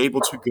to be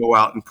able to go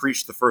out and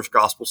preach the first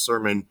gospel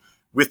sermon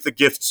with the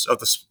gifts of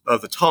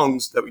the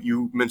tongues that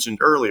you mentioned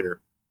earlier,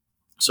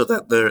 so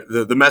that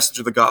the message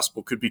of the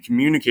gospel could be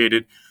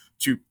communicated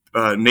to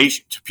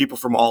people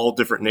from all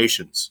different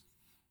nations.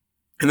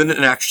 And then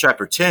in Acts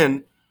chapter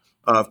 10,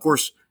 of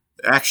course,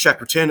 Acts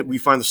chapter 10, we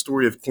find the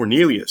story of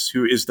Cornelius,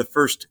 who is the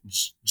first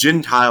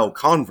Gentile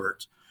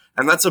convert.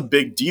 And that's a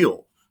big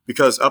deal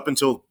because up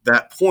until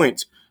that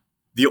point,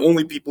 the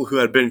only people who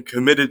had been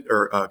converted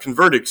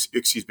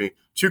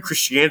to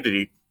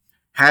Christianity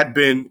had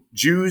been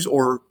Jews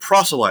or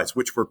proselytes,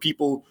 which were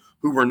people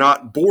who were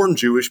not born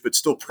Jewish but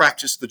still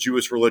practiced the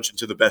Jewish religion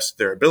to the best of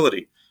their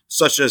ability,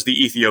 such as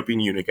the Ethiopian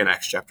eunuch in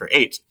Acts chapter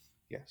 8.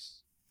 Yes.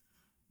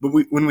 But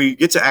when we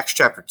get to Acts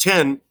chapter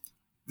 10,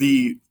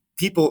 the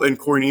people in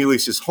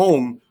Cornelius'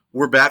 home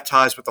were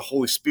baptized with the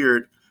Holy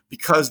Spirit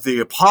because the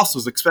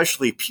apostles,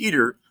 especially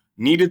Peter,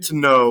 needed to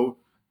know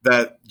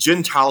that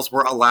Gentiles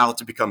were allowed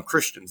to become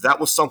Christians. That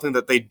was something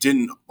that they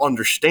didn't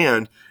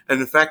understand. And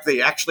in fact,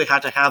 they actually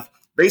had to have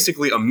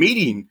basically a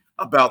meeting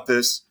about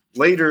this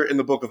later in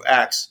the book of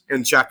Acts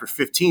in chapter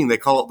 15. They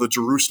call it the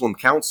Jerusalem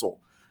Council.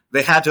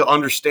 They had to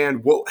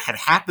understand what had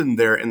happened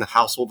there in the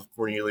household of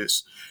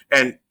Cornelius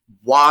and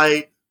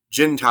why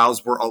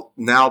Gentiles were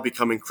now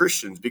becoming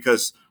Christians,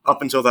 because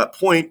up until that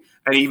point,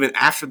 and even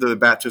after the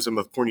baptism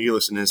of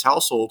Cornelius and his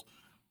household,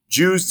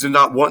 Jews did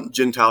not want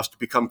Gentiles to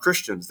become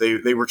Christians.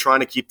 They were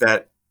trying to keep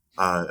that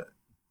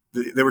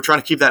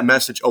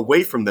message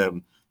away from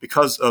them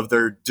because of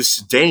their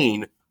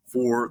disdain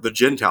for the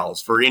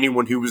Gentiles, for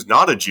anyone who was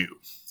not a Jew.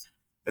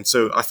 And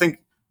so I think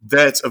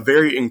that's a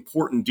very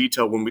important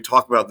detail when we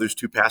talk about those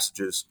two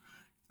passages,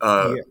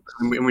 Yes.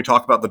 when we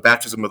talk about the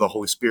baptism of the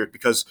Holy Spirit,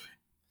 because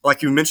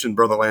like you mentioned,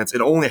 Brother Lance,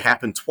 it only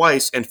happened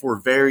twice and for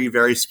very,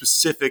 very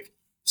specific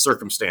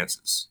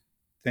circumstances.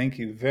 Thank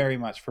you very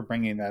much for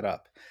bringing that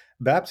up.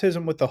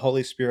 Baptism with the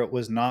Holy Spirit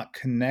was not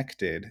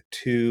connected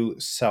to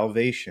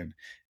salvation.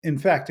 In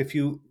fact, if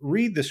you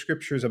read the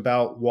scriptures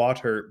about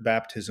water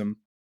baptism,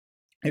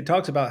 it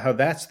talks about how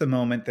that's the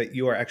moment that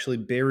you are actually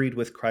buried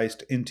with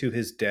Christ into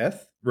his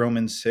death,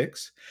 Romans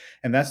 6.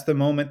 And that's the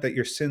moment that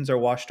your sins are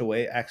washed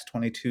away, Acts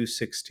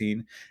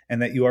 22:16, and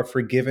that you are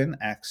forgiven,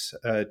 Acts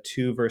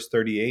 2, verse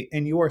 38,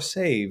 and you are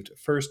saved,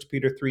 1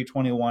 Peter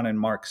 3:21 and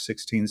Mark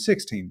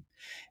 16:16.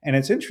 And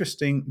it's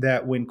interesting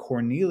that when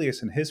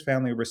Cornelius and his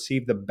family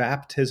received the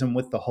baptism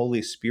with the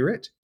Holy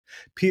Spirit,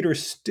 Peter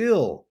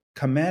still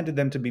commanded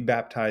them to be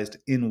baptized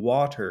in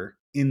water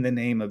in the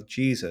name of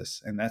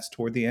Jesus. And that's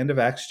toward the end of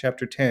Acts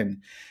chapter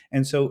 10.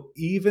 And so,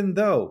 even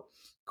though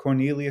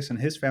Cornelius and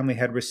his family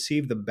had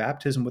received the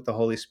baptism with the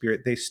Holy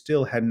Spirit, they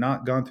still had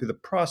not gone through the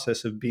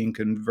process of being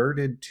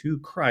converted to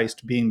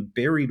Christ, being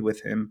buried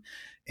with him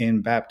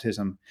in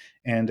baptism.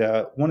 And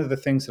one of the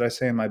things that I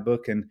say in my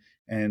book and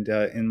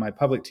in my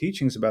public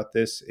teachings about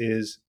this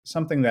is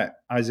something that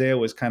Isaiah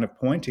was kind of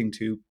pointing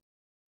to,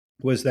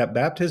 was that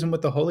baptism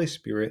with the Holy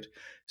Spirit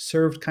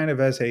served kind of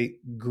as a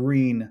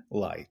green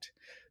light.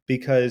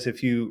 Because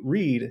if you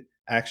read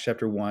Acts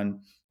chapter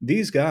 1,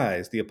 these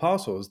guys, the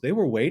apostles, they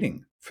were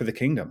waiting for the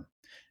kingdom.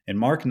 In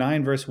Mark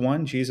 9, verse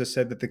 1, Jesus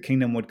said that the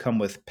kingdom would come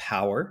with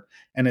power.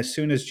 And as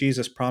soon as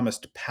Jesus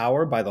promised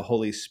power by the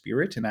Holy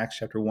Spirit in Acts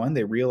chapter 1,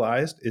 they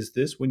realized, is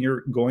this when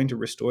you're going to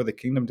restore the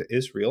kingdom to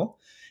Israel?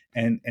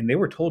 And they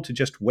were told to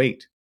just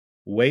wait.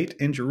 Wait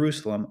in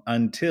Jerusalem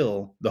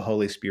until the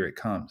Holy Spirit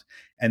comes.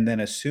 And then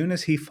as soon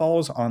as he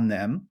falls on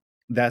them,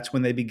 that's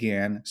when they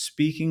began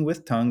speaking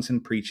with tongues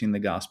and preaching the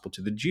gospel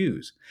to the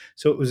Jews.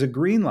 So it was a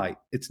green light.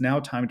 It's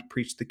now time to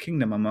preach the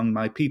kingdom among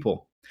my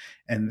people.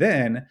 And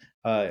then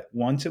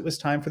once it was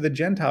time for the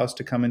Gentiles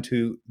to come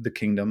into the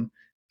kingdom,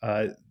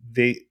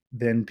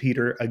 then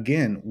Peter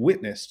again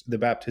witnessed the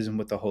baptism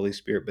with the Holy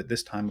Spirit, but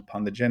this time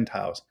upon the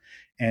Gentiles.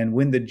 And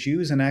when the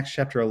Jews in Acts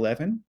chapter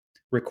 11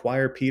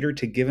 require Peter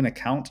to give an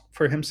account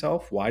for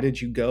himself, why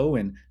did you go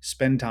and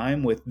spend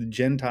time with the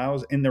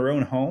Gentiles in their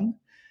own home?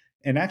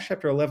 In Acts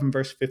chapter 11,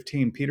 verse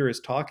 15, Peter is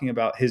talking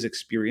about his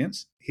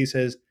experience. He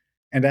says,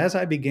 "And as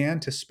I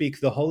began to speak,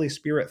 the Holy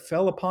Spirit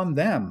fell upon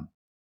them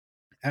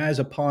as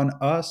upon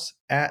us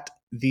at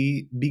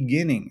the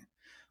beginning."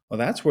 Well,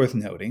 that's worth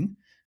noting,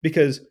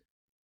 because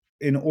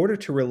in order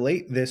to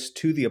relate this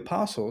to the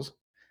apostles,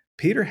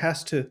 Peter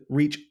has to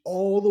reach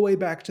all the way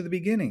back to the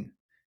beginning.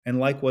 And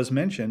like was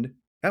mentioned,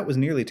 that was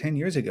nearly 10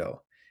 years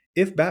ago.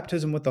 If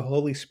baptism with the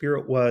Holy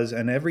Spirit was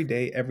an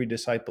everyday, every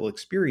disciple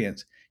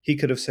experience, he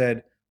could have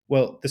said,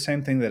 well, the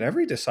same thing that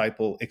every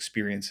disciple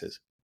experiences.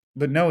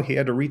 But no, he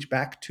had to reach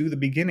back to the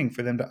beginning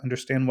for them to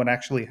understand what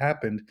actually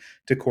happened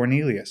to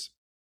Cornelius.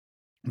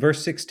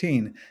 Verse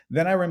 16,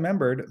 then I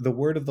remembered the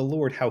word of the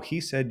Lord, how he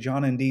said,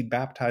 John indeed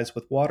baptized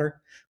with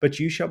water, but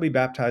you shall be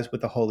baptized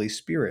with the Holy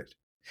Spirit.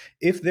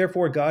 If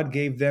therefore God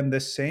gave them the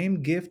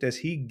same gift as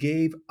he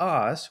gave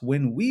us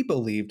when we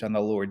believed on the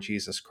Lord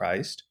Jesus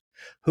Christ,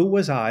 who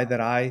was I that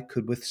I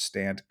could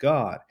withstand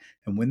God?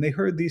 And when they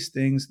heard these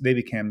things, they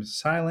became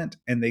silent,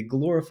 and they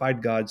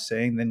glorified God,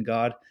 saying, then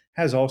God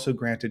has also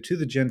granted to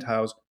the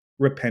Gentiles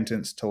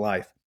repentance to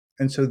life.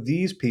 And so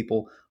these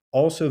people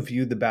also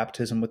viewed the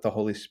baptism with the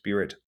Holy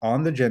Spirit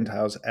on the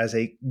Gentiles as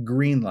a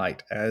green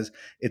light, as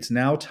it's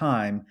now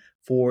time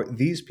for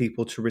these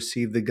people to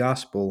receive the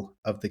gospel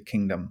of the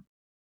kingdom.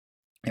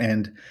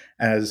 And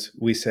as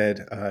we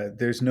said,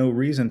 there's no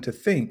reason to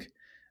think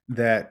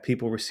that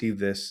people receive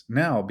this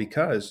now,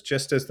 because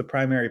just as the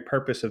primary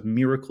purpose of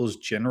miracles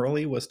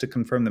generally was to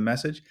confirm the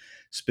message,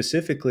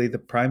 specifically the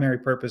primary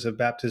purpose of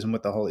baptism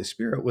with the Holy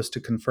Spirit was to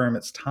confirm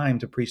it's time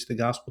to preach the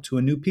gospel to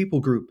a new people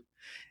group.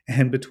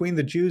 And between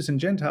the Jews and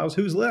Gentiles,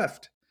 who's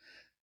left?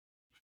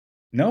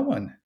 No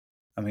one.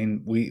 I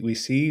mean, we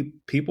see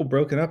people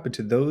broken up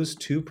into those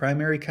two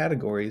primary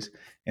categories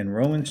in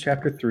Romans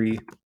chapter 3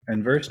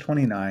 and verse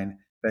 29,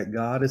 that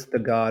God is the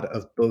God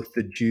of both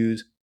the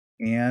Jews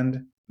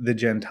and the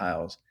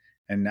Gentiles.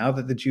 And now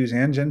that the Jews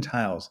and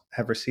Gentiles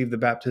have received the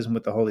baptism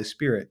with the Holy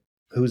Spirit,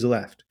 who's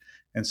left?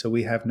 And so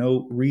we have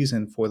no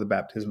reason for the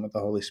baptism with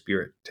the Holy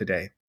Spirit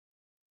today.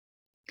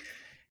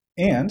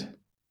 And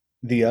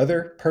the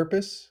other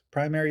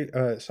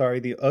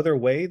the other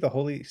way the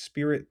Holy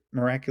Spirit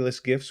miraculous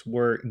gifts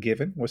were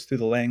given was through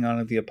the laying on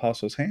of the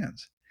apostles'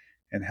 hands.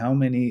 And how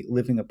many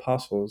living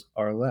apostles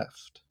are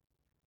left?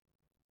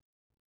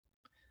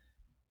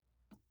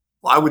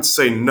 Well, I would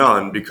say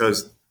none,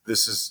 because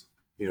this is,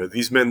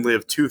 these men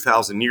lived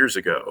 2,000 years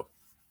ago.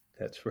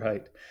 That's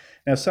right.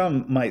 Now,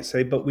 some might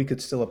say, but we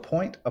could still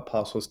appoint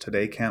apostles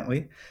today, can't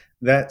we?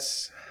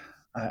 That's,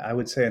 I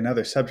would say,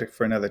 another subject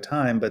for another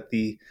time. But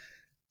the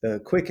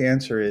quick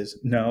answer is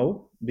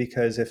no,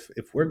 because if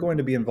we're going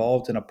to be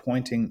involved in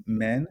appointing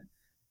men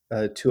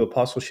to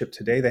apostleship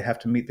today, they have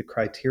to meet the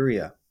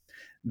criteria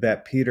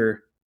that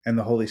Peter and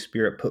the Holy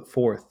Spirit put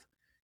forth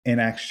in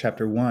Acts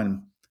chapter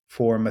 1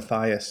 for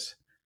Matthias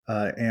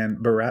and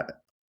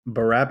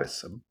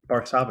Barsabbas.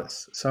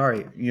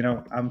 Sorry,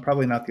 I'm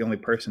probably not the only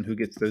person who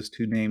gets those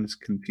two names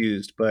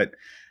confused, but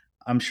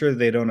I'm sure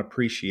they don't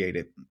appreciate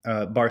it.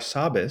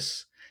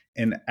 Barsabbas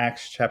in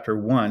Acts chapter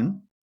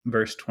 1,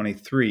 verse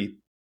 23,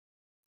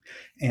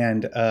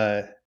 and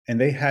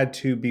they had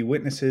to be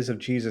witnesses of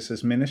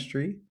Jesus's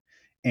ministry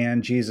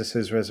and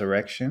Jesus's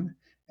resurrection,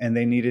 and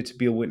they needed to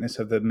be a witness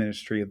of the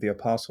ministry of the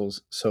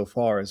apostles so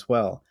far as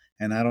well.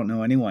 And I don't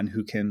know anyone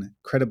who can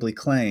credibly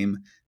claim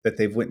that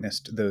they've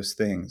witnessed those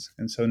things.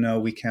 And so, no,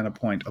 we can't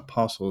appoint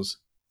apostles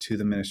to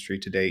the ministry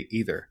today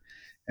either.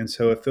 And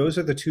so, if those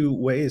are the two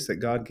ways that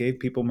God gave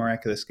people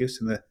miraculous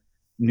gifts in the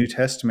New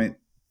Testament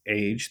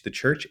age, the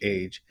church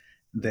age,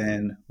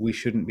 then we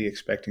shouldn't be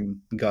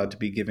expecting God to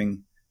be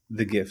giving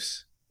the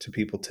gifts to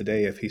people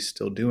today if he's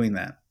still doing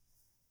that.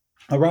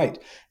 All right.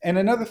 And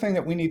another thing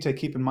that we need to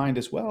keep in mind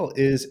as well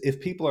is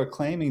if people are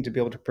claiming to be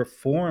able to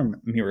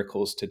perform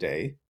miracles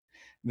today,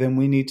 then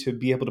we need to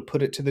be able to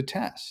put it to the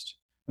test.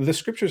 The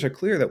scriptures are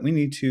clear that we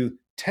need to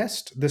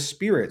test the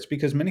spirits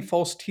because many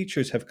false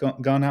teachers have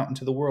gone out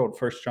into the world.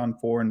 1 John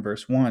 4 and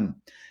verse 1.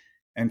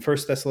 And 1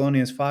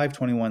 Thessalonians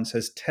 5:21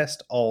 says,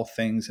 test all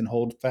things and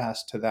hold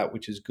fast to that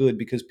which is good,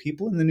 because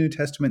people in the New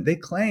Testament, they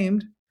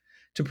claimed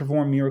to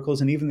perform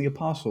miracles, and even the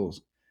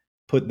apostles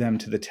put them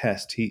to the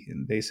test.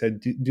 They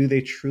said, do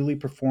they truly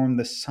perform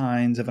the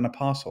signs of an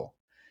apostle?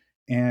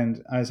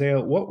 And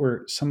Isaiah, what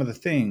were some of the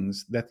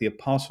things that the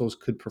apostles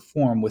could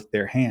perform with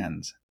their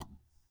hands?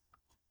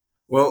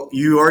 Well,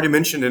 you already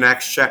mentioned in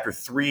Acts chapter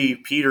 3,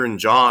 Peter and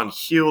John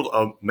healed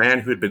a man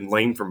who had been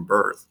lame from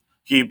birth.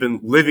 He had been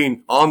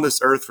living on this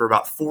earth for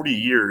about 40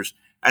 years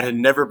and had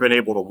never been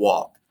able to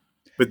walk.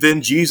 But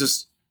then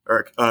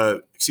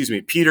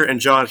Peter and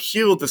John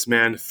healed this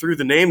man through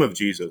the name of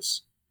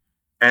Jesus.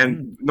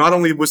 And not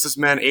only was this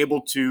man able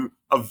to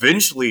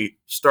eventually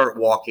start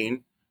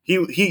walking,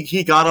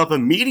 he got up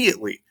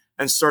immediately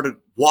and started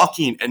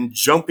walking and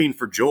jumping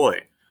for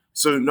joy.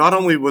 So not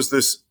only was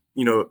this,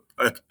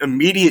 an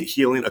immediate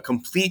healing, a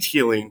complete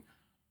healing,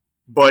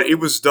 but it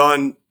was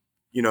done,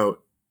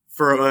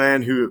 for a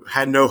man who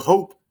had no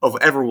hope of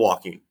ever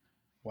walking.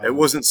 Wow. It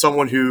wasn't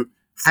someone who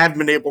had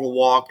been able to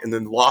walk and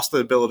then lost the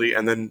ability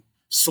and then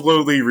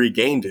slowly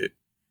regained it.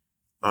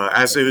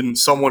 As in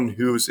someone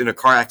who's in a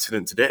car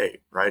accident today,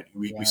 right?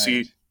 We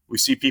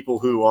see people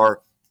who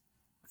are,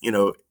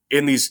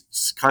 in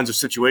these kinds of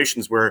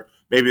situations where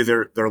maybe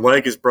their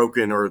leg is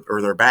broken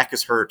or their back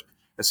is hurt,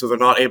 and so they're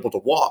not able to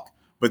walk.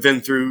 But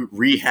then through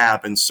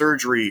rehab and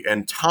surgery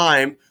and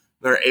time,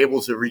 they're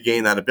able to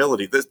regain that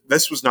ability.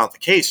 This was not the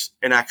case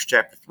in Acts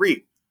chapter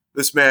 3.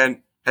 This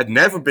man had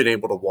never been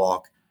able to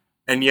walk,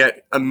 and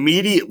yet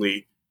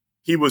immediately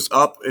he was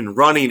up and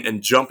running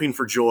and jumping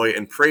for joy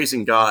and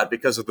praising God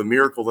because of the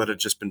miracle that had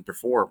just been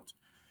performed.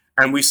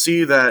 And we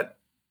see that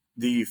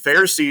the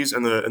Pharisees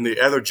and the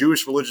other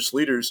Jewish religious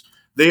leaders,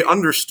 they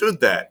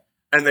understood that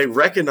and they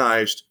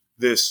recognized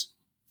this.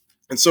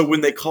 And so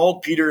when they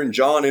called Peter and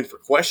John in for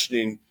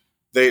questioning,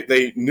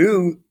 they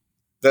knew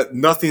that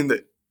nothing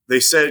that they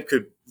said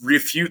could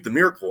refute the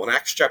miracle. In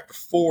Acts chapter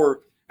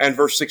 4 and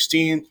verse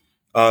 16,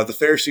 the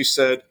Pharisees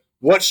said,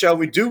 "What shall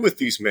we do with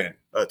these men?"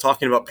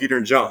 Talking about Peter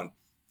and John.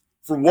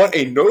 "For what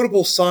a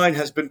notable sign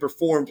has been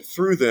performed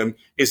through them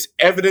is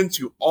evident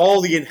to all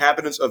the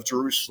inhabitants of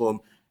Jerusalem."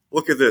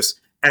 Look at this.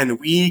 "And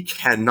we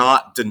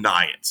cannot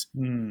deny it."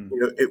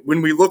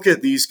 When we look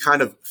at these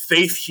kind of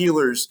faith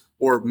healers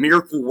or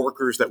miracle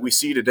workers that we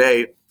see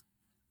today,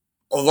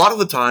 a lot of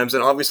the times,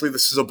 and obviously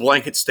this is a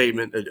blanket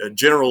statement, a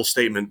general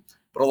statement,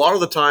 but a lot of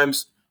the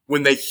times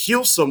when they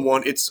heal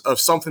someone, it's of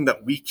something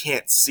that we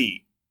can't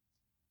see.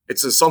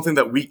 It's of something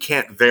that we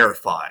can't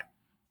verify.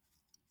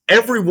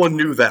 Everyone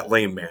knew that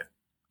lame man.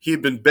 He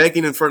had been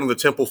begging in front of the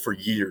temple for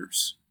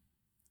years.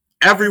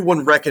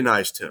 Everyone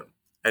recognized him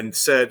and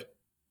said,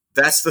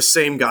 "That's the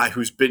same guy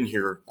who's been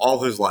here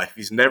all his life.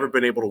 He's never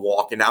been able to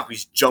walk, and now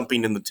he's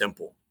jumping in the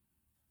temple."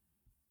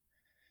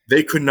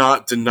 they could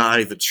not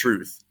deny the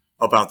truth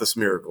about this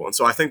miracle. And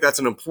so I think that's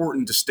an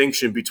important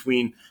distinction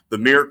between the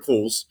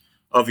miracles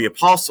of the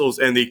apostles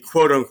and the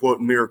quote unquote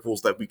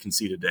miracles that we can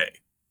see today.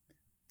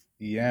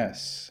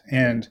 Yes.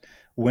 And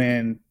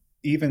when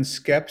even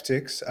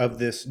skeptics of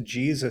this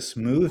Jesus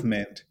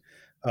movement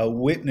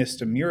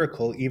witnessed a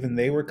miracle, even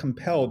they were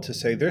compelled to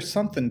say, there's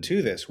something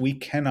to this. We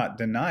cannot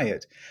deny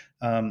it.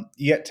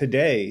 Yet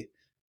today,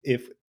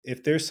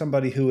 if there's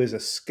somebody who is a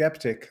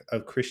skeptic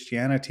of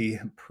Christianity,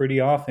 pretty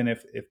often,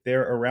 if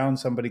they're around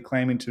somebody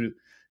claiming to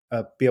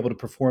be able to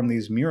perform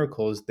these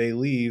miracles, they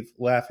leave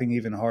laughing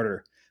even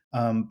harder.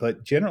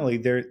 But generally,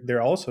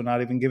 they're also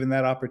not even given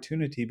that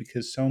opportunity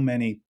because so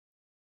many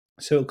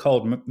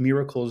so-called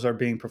miracles are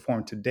being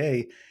performed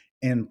today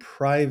in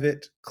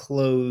private,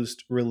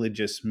 closed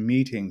religious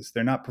meetings.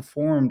 They're not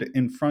performed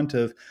in front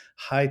of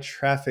high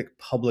traffic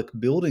public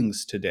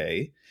buildings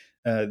today.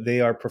 They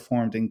are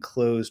performed in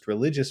closed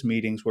religious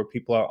meetings where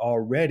people are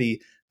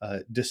already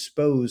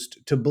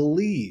disposed to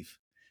believe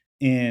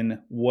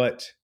in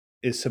what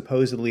is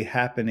supposedly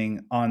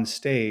happening on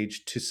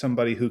stage to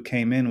somebody who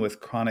came in with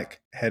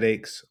chronic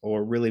headaches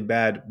or really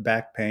bad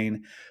back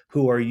pain,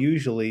 who are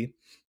usually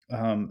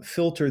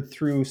filtered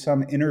through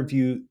some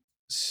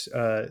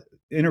uh,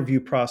 interview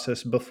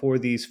process before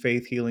these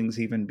faith healings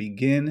even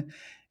begin.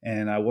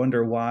 And I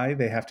wonder why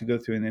they have to go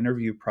through an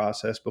interview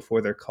process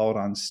before they're called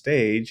on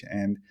stage.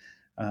 And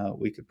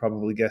we could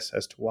probably guess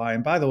as to why.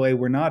 And by the way,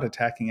 we're not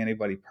attacking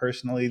anybody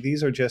personally.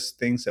 These are just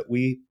things that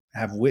we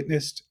have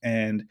witnessed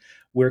and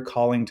we're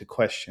calling to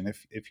question.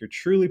 If you're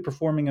truly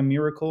performing a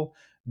miracle,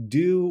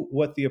 do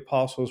what the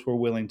apostles were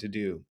willing to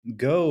do.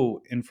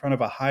 Go in front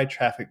of a high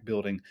traffic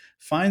building,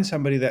 find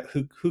somebody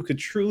who could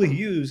truly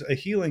use a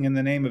healing in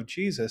the name of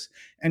Jesus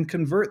and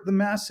convert the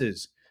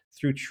masses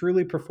through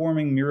truly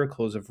performing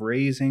miracles of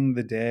raising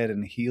the dead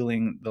and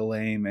healing the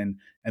lame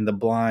and the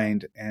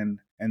blind and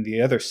the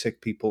other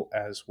sick people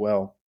as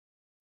well.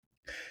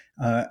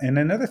 And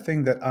another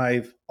thing that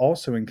I've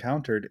also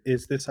encountered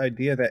is this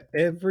idea that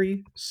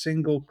every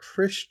single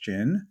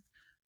Christian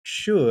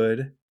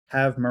should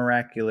have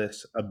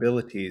miraculous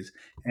abilities.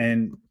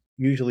 And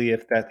usually,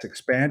 if that's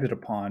expanded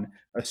upon,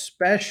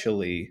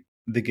 especially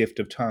the gift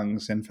of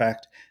tongues. In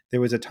fact,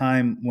 there was a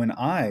time when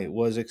I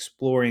was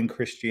exploring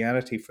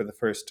Christianity for the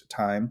first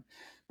time,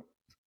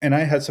 and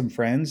I had some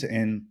friends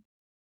in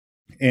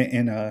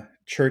a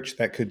church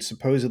that could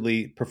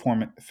supposedly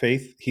perform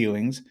faith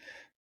healings,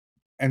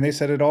 and they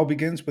said it all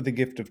begins with the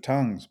gift of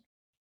tongues.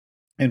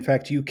 In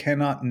fact, you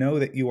cannot know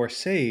that you are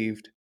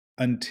saved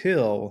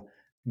until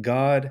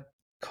God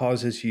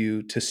causes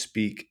you to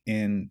speak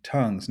in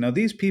tongues. Now,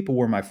 these people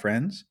were my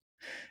friends.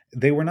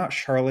 They were not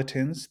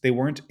charlatans. They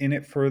weren't in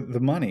it for the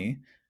money.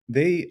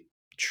 They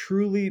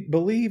truly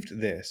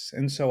believed this.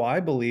 And so I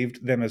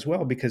believed them as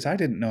well because I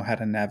didn't know how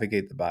to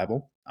navigate the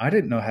Bible. I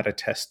didn't know how to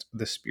test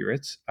the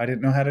spirits. I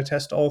didn't know how to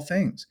test all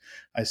things.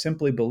 I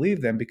simply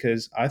believed them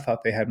because I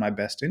thought they had my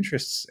best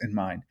interests in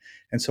mind.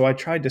 And so I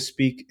tried to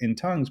speak in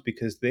tongues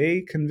because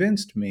they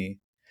convinced me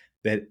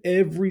that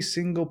every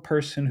single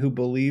person who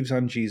believes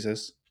on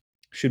Jesus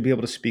should be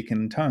able to speak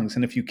in tongues.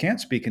 And if you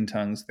can't speak in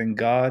tongues, then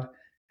God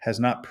has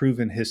not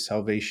proven his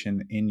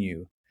salvation in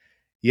you.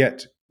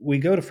 Yet we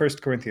go to 1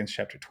 Corinthians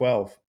chapter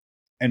 12,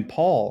 and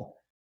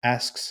Paul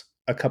asks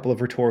a couple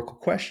of rhetorical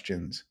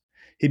questions.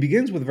 He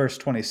begins with verse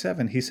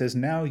 27. He says,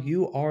 "Now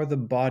you are the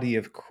body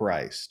of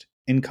Christ."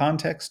 In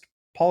context,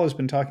 Paul has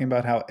been talking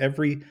about how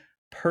every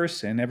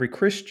person, every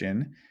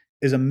Christian,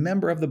 is a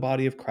member of the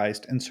body of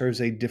Christ and serves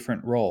a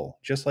different role,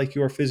 just like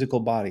your physical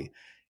body.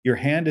 Your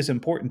hand is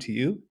important to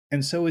you,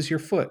 and so is your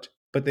foot,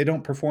 but they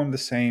don't perform the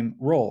same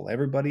role.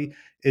 Everybody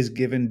is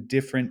given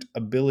different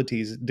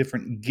abilities,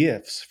 different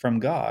gifts from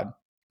God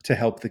to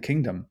help the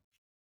kingdom.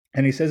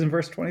 And he says in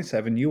verse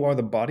 27, "You are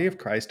the body of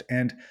Christ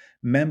and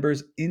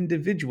members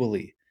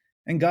individually.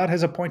 And God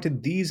has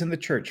appointed these in the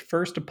church: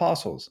 first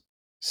apostles,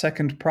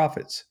 second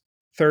prophets,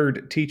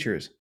 third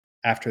teachers,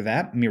 after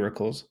that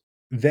miracles,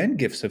 then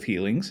gifts of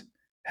healings,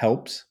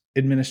 helps,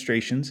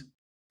 administrations,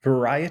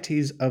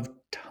 varieties of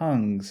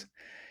tongues."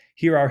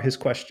 Here are his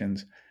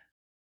questions.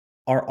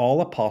 Are all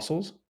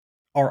apostles?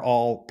 Are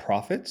all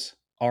prophets?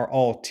 Are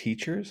all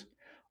teachers?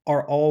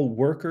 Are all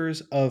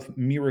workers of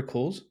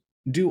miracles?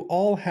 Do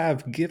all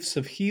have gifts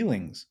of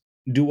healings?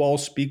 Do all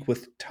speak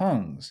with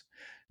tongues?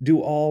 Do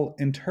all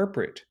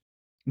interpret?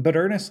 But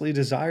earnestly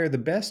desire the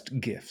best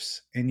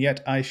gifts, and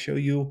yet I show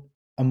you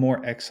a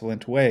more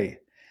excellent way.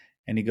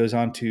 And he goes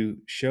on to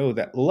show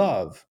that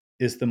love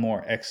is the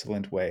more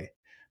excellent way.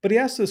 But he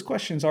asks those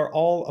questions, are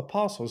all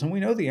apostles? And we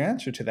know the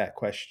answer to that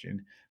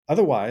question.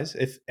 Otherwise,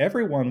 if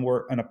everyone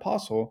were an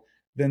apostle,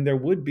 then there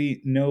would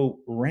be no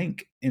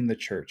rank in the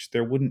church.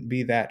 There wouldn't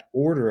be that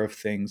order of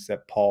things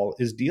that Paul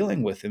is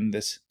dealing with in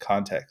this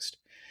context.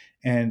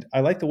 And I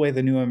like the way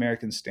the New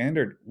American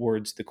Standard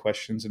words the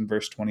questions in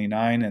verse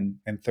 29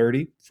 and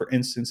 30. For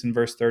instance, in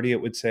verse 30,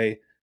 it would say,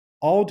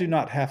 "All do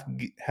not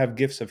have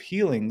gifts of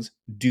healings,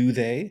 do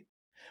they?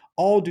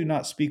 All do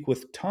not speak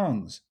with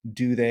tongues,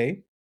 do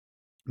they?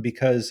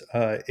 because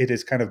it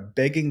is kind of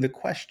begging the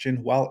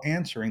question while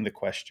answering the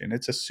question.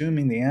 It's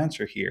assuming the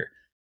answer here.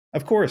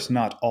 Of course,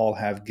 not all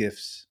have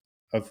gifts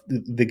of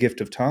the gift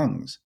of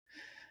tongues.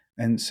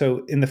 And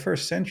so in the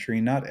first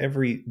century, not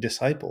every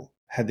disciple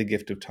had the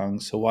gift of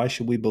tongues. So why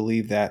should we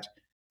believe that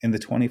in the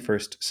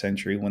 21st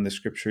century when the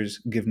scriptures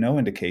give no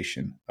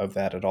indication of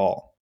that at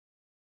all?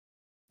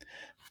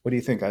 What do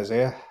you think,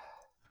 Isaiah?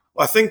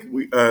 Well, I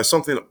think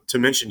something to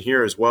mention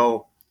here as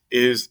well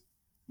is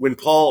when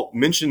Paul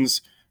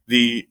mentions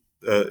there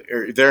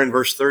in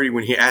verse 30,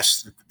 when he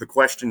asks the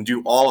question,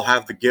 do all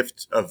have the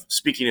gift of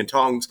speaking in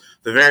tongues?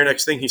 The very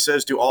next thing he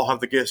says, do all have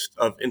the gift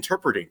of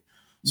interpreting?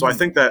 So I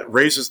think that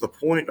raises the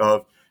point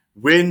of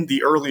when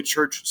the early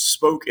church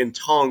spoke in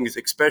tongues,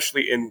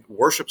 especially in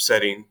worship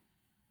setting,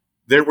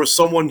 there was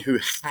someone who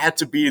had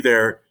to be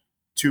there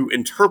to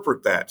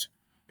interpret that.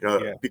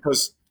 Yeah.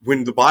 Because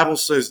when the Bible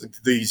says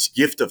these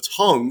gift of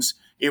tongues,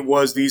 it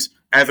was these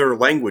other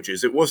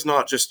languages. It was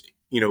not just,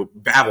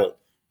 babble,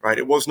 right?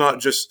 It was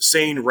not just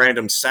saying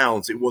random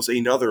sounds. It was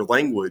another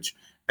language,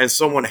 and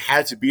someone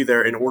had to be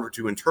there in order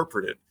to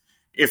interpret it.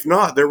 If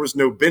not, there was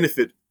no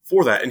benefit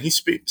for that. And he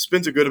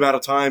spends a good amount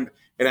of time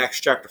in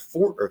Acts chapter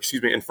 4, or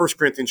excuse me, in 1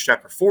 Corinthians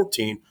chapter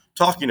 14,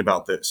 talking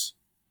about this.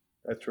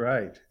 That's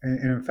right. And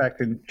in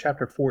fact, in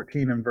chapter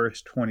 14 and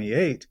verse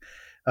 28,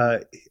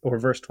 or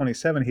verse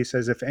 27, he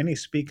says, if any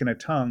speak in a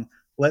tongue,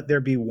 let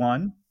there be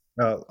one,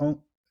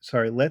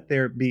 let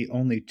there be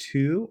only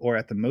two, or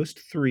at the most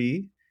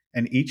three,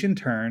 and each in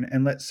turn,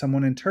 and let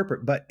someone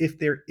interpret. But if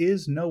there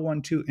is no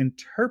one to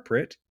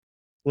interpret,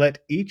 let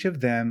each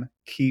of them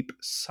keep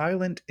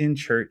silent in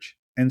church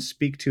and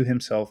speak to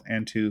himself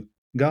and to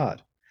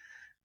God.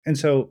 And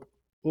so,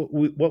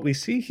 what we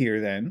see here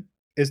then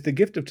is the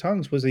gift of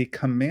tongues was a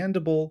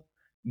commendable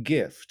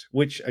gift,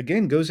 which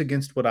again goes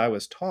against what I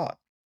was taught.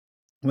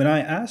 When I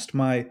asked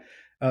my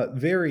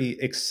very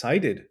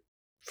excited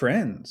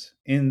friends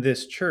in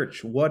this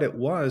church what it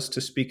was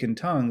to speak in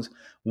tongues,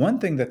 one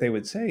thing that they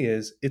would say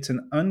is it's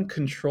an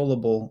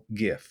uncontrollable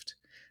gift,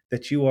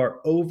 that you are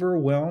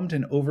overwhelmed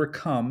and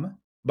overcome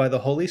by the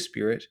Holy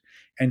Spirit,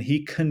 and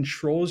He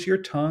controls your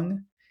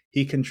tongue,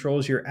 He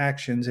controls your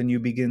actions, and you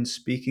begin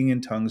speaking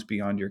in tongues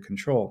beyond your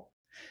control.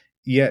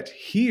 Yet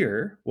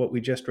here, what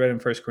we just read in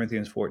 1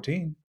 Corinthians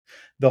 14,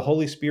 the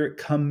Holy Spirit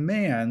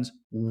commands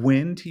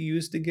when to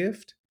use the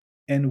gift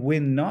and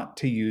when not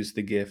to use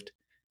the gift.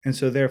 And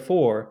so,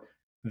 therefore,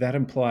 that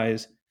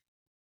implies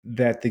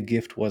that the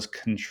gift was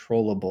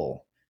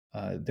controllable.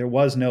 There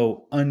was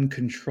no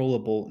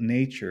uncontrollable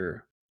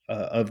nature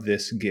of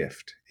this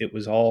gift. It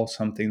was all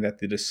something that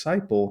the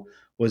disciple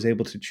was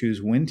able to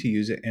choose when to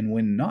use it and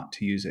when not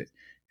to use it.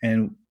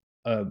 And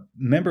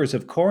members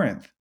of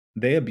Corinth,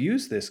 they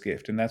abused this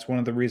gift. And that's one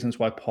of the reasons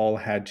why Paul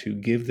had to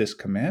give this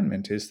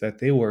commandment, is that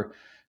they were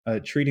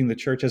treating the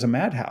church as a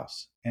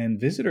madhouse.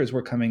 And visitors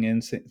were coming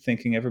in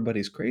thinking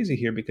everybody's crazy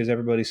here because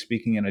everybody's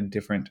speaking in a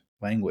different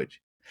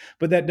language.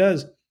 But that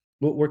does,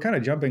 we're kind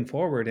of jumping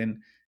forward,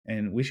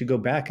 and we should go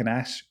back and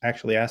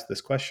actually ask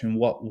this question: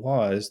 what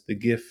was the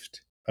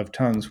gift of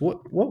tongues?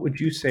 What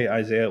would you say,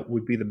 Isaiah,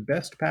 would be the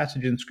best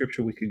passage in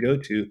Scripture we could go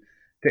to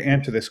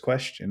answer this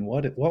question?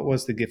 What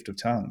was the gift of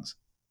tongues?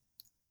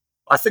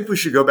 I think we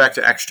should go back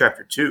to Acts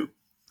chapter 2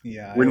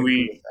 Yeah, I when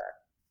agree with we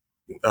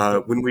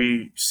when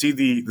we see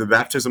the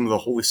baptism of the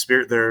Holy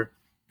Spirit there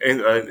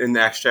in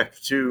Acts chapter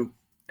 2,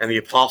 and the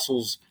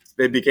apostles,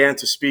 they began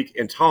to speak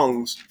in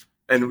tongues,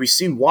 and we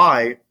see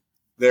why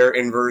there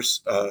in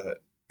verse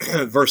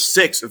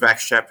 6 of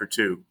Acts chapter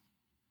 2.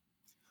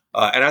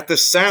 And at the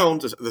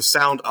sound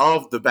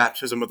of the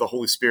baptism of the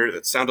Holy Spirit,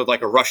 it sounded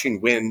like a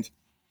rushing wind.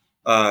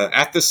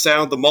 At this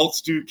sound, the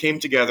multitude came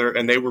together,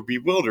 and they were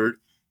bewildered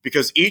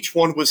because each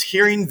one was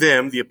hearing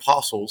them, the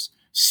apostles,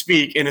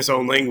 speak in his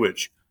own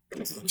language.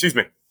 Excuse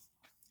me.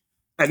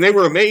 And they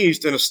were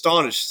amazed and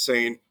astonished,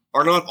 saying,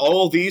 are not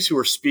all these who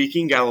are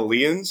speaking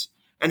Galileans?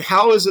 And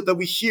how is it that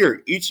we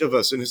hear, each of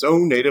us in his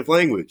own native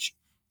language?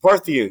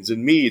 Parthians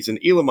and Medes and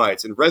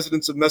Elamites and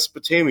residents of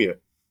Mesopotamia,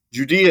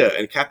 Judea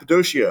and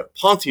Cappadocia,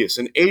 Pontus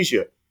and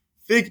Asia,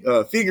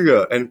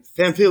 Phrygia and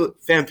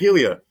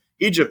Pamphylia,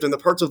 Egypt and the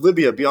parts of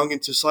Libya belonging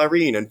to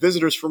Cyrene, and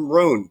visitors from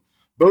Rome,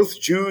 both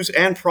Jews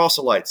and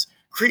proselytes,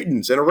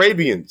 Cretans and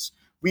Arabians.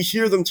 We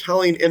hear them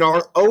telling in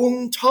our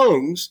own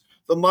tongues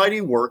the mighty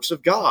works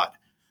of God.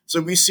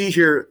 So we see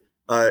here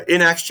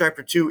in Acts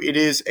chapter 2, it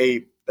is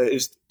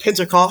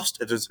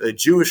Pentecost. It is a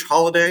Jewish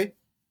holiday,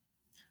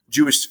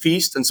 Jewish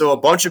feast. And so a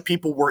bunch of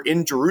people were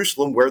in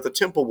Jerusalem where the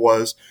temple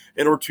was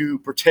in order to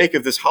partake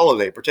of this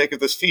holiday, partake of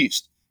this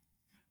feast.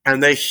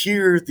 And they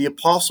hear the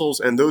apostles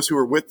and those who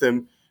are with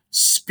them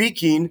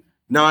speaking,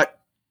 not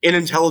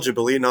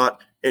unintelligibly,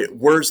 not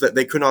words that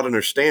they could not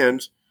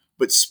understand,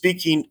 but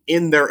speaking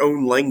in their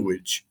own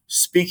language,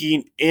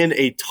 speaking in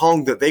a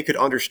tongue that they could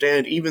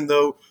understand, even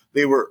though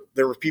there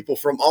were people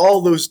from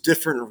all those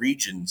different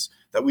regions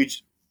that we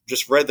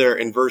just read there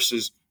in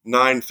verses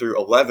 9 through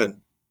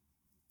 11.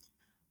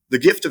 The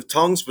gift of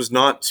tongues was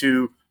not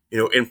to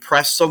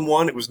impress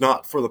someone. It was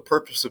not for the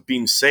purpose of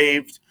being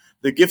saved.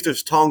 The gift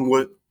of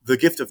the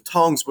gift of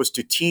tongues was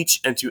to teach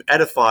and to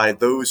edify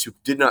those who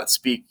did not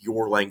speak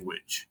your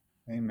language.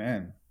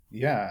 Amen.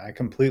 Yeah, I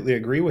completely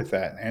agree with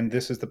that. And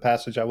this is the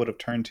passage I would have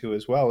turned to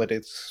as well. It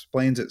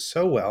explains it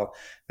so well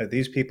that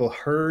these people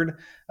heard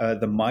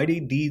the mighty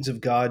deeds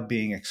of God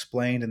being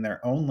explained in their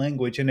own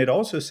language. And it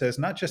also says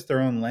not just their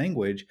own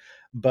language,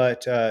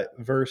 but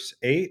verse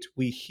 8,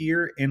 we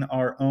hear in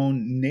our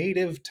own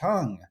native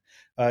tongue.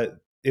 Uh,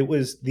 it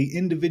was the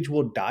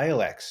individual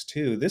dialects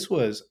too. This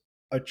was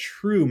a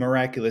true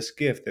miraculous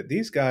gift that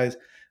these guys,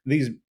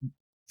 these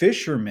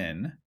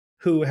fishermen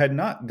who had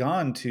not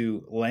gone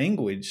to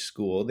language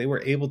school, they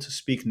were able to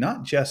speak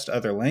not just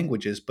other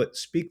languages, but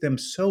speak them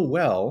so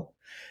well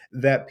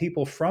that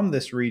people from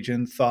this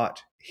region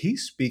thought,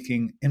 he's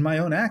speaking in my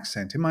own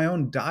accent, in my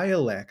own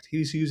dialect.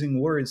 He's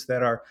using words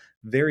that are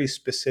very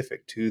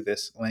specific to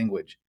this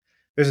language.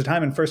 There's a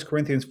time in 1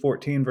 Corinthians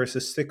 14,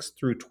 verses 6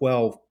 through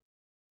 12,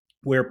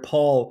 where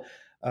Paul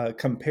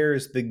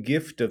compares the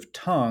gift of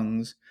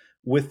tongues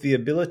with the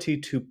ability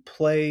to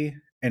play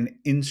an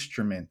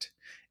instrument.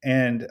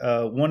 And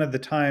one of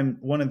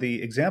the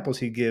examples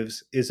he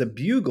gives is a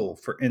bugle,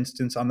 for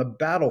instance, on the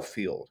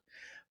battlefield.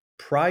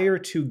 Prior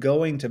to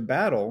going to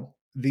battle,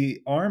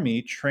 the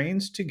army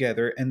trains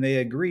together and they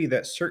agree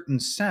that certain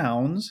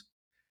sounds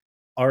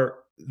are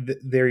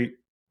they're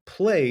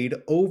played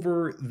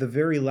over the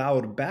very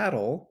loud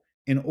battle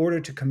in order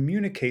to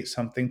communicate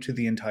something to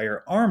the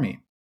entire army.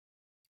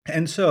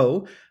 And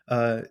so,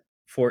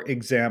 for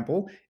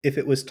example, if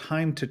it was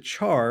time to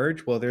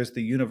charge, well, there's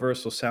the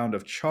universal sound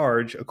of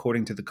charge,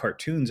 according to the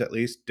cartoons at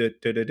least, duh,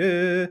 duh, duh,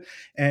 duh,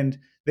 and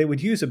they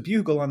would use a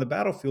bugle on the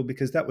battlefield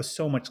because that was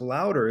so much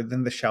louder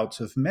than the shouts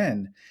of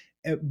men.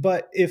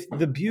 But if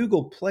the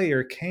bugle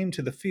player came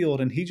to the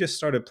field and he just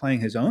started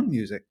playing his own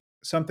music,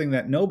 something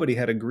that nobody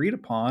had agreed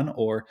upon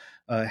or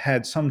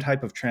had some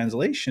type of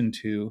translation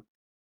to,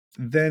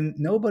 then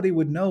nobody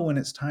would know when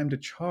it's time to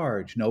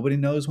charge. Nobody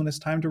knows when it's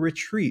time to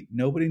retreat.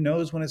 Nobody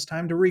knows when it's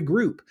time to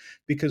regroup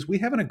because we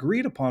haven't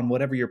agreed upon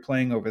whatever you're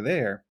playing over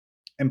there.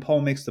 And Paul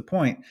makes the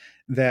point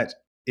that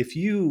if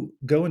you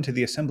go into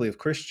the assembly of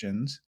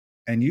Christians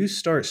and you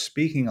start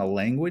speaking a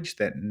language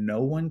that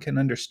no one can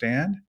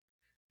understand,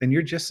 then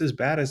you're just as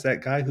bad as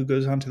that guy who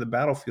goes onto the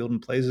battlefield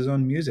and plays his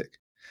own music.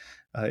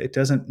 It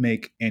doesn't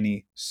make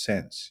any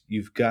sense.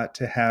 You've got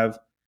to have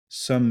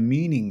some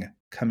meaning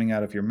coming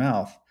out of your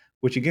mouth,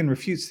 which again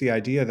refutes the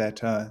idea that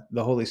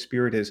the Holy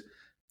Spirit is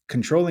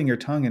controlling your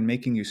tongue and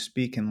making you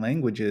speak in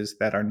languages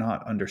that are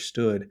not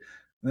understood.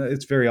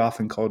 It's very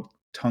often called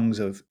tongues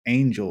of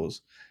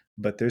angels,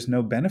 but there's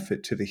no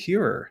benefit to the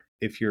hearer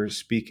if you're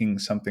speaking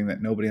something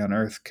that nobody on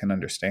earth can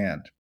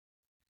understand.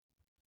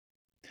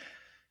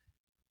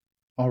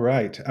 All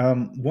right.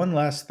 One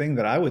last thing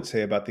that I would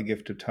say about the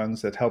gift of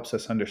tongues that helps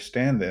us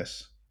understand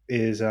this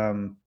is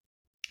in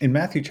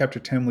Matthew chapter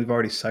 10, we've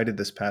already cited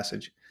this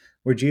passage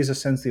where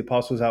Jesus sends the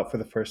apostles out for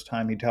the first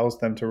time. He tells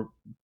them to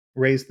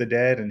raise the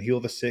dead and heal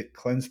the sick,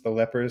 cleanse the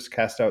lepers,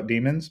 cast out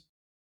demons.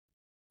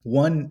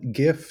 One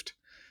gift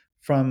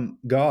from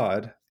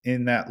God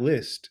in that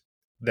list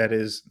that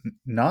is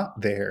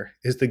not there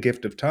is the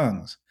gift of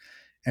tongues.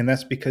 And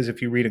that's because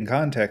if you read in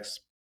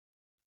context,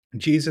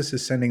 Jesus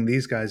is sending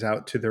these guys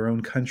out to their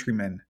own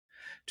countrymen,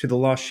 to the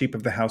lost sheep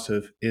of the house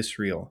of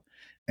Israel.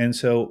 And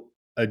so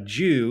a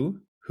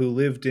Jew who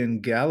lived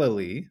in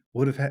Galilee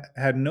would have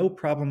had no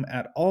problem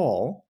at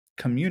all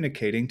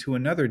communicating to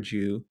another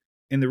Jew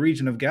in the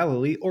region of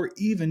Galilee or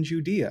even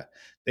Judea.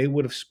 They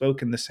would have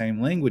spoken the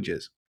same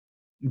languages.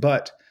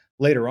 But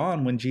later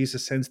on, when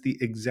Jesus sends the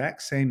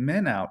exact same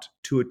men out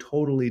to a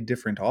totally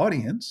different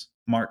audience,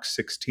 Mark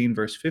 16,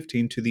 verse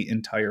 15, to the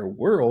entire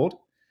world,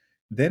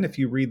 then if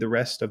you read the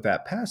rest of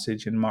that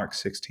passage in Mark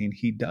 16,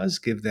 he does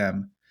give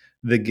them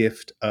the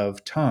gift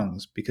of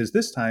tongues, because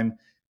this time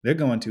they're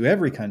going to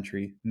every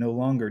country, no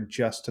longer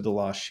just to the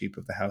lost sheep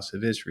of the house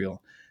of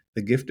Israel.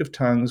 The gift of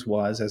tongues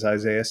was, as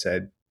Isaiah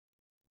said,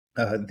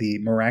 the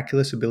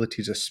miraculous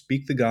ability to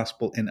speak the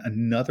gospel in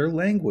another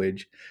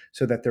language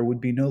so that there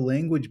would be no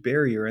language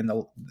barrier and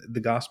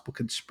the gospel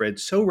could spread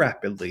so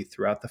rapidly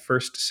throughout the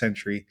first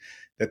century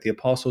that the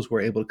apostles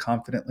were able to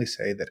confidently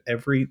say that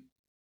every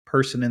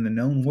person in the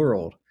known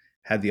world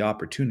had the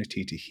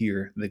opportunity to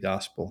hear the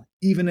gospel,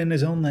 even in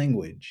his own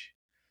language.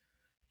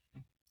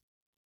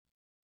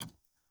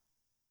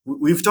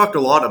 We've talked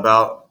a lot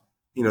about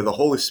the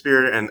Holy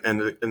Spirit and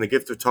the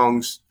gift of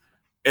tongues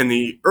in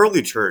the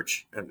early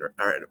church,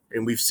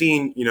 and we've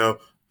seen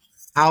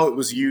how it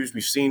was used.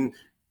 We've seen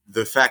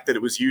the fact that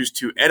it was used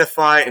to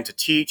edify and to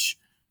teach,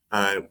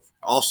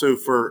 also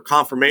for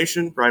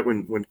confirmation. Right,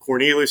 when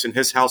Cornelius and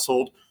his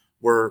household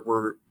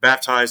were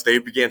baptized, they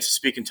began to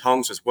speak in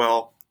tongues as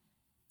well.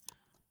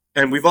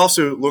 And we've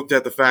also looked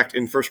at the fact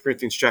in 1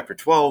 Corinthians chapter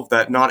 12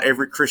 that not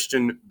every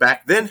Christian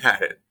back then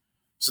had it.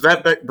 So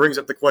that brings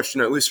up the question,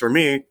 at least for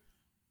me,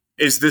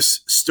 is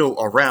this still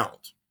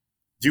around?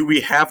 Do we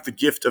have the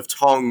gift of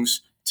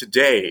tongues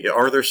today?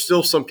 Are there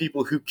still some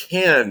people who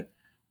can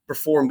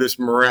perform this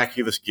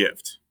miraculous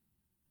gift?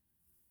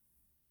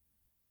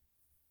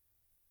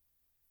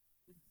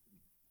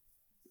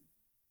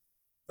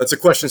 That's a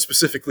question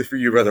specifically for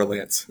you, Brother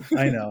Lance.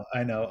 I know,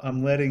 I know.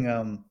 I'm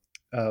letting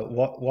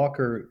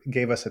Walker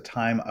gave us a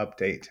time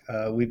update.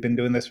 We've been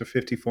doing this for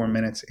 54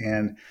 minutes,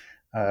 and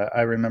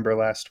I remember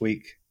last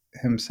week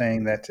him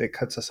saying that it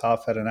cuts us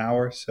off at an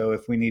hour. So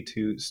if we need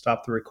to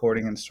stop the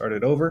recording and start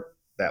it over,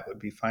 that would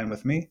be fine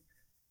with me.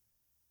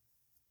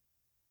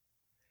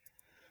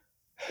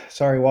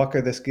 Sorry,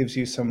 Walker, this gives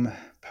you some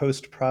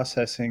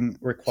post-processing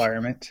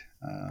requirement.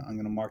 I'm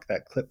going to mark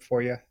that clip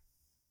for you.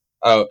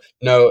 Oh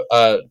no,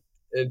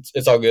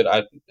 it's all good.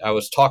 I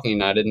was talking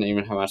and I didn't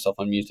even have myself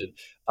unmuted.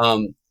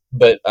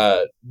 But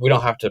we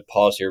don't have to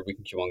pause here. We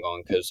can keep on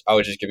going because I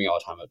was just giving y'all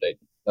a time update.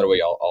 That way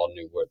y'all all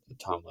knew what the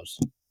time was.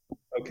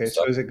 Okay,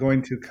 so is it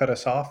going to cut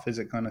us off? Is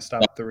it going to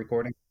stop the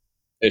recording?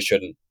 It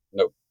shouldn't.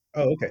 Nope.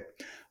 Oh, okay.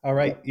 All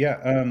right.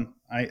 Yeah.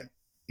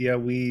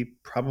 We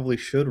probably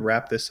should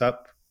wrap this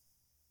up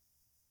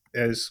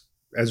as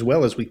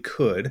well as we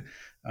could,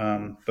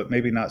 but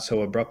maybe not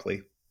so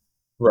abruptly.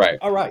 Right.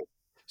 All right.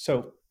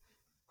 So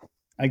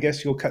I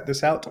guess you'll cut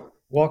this out,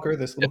 Walker,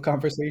 this little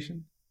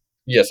conversation?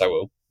 Yes, I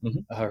will.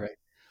 All right.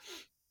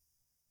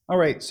 All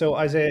right. So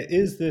Isaiah,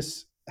 is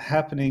this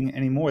happening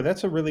anymore?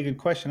 That's a really good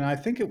question. And I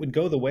think it would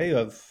go the way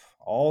of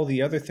all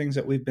the other things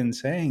that we've been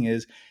saying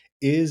is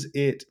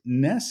it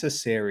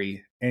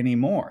necessary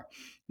anymore?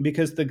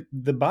 Because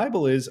the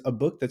Bible is a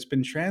book that's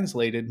been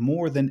translated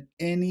more than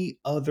any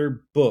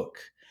other book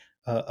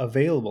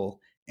available.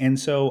 And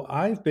so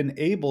I've been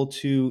able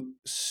to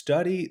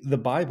study the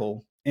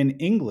Bible in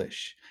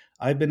English.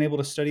 I've been able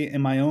to study it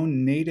in my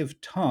own native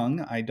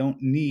tongue. I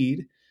don't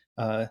need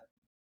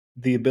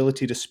the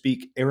ability to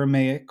speak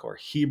Aramaic or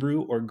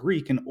Hebrew or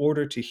Greek in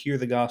order to hear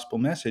the gospel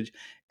message.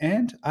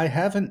 And I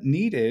haven't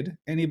needed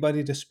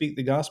anybody to speak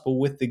the gospel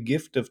with the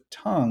gift of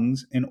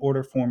tongues in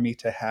order for me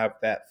to have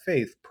that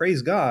faith.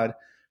 Praise God,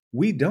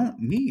 we don't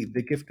need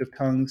the gift of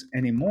tongues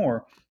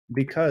anymore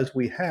because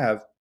we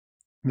have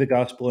the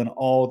gospel in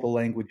all the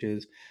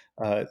languages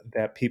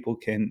that people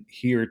can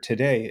hear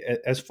today.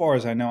 As far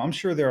as I know, I'm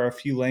sure there are a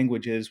few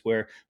languages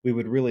where we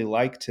would really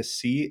like to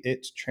see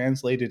it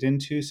translated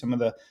into some of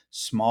the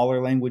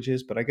smaller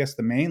languages, but I guess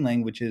the main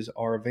languages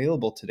are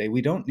available today.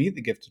 We don't need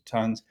the gift of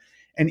tongues.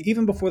 And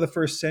even before the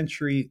first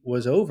century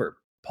was over,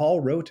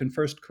 Paul wrote in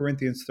 1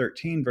 Corinthians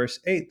 13, verse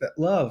 8, that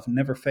love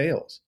never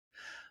fails.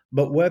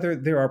 But whether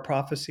there are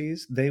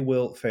prophecies, they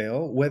will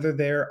fail. Whether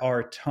there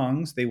are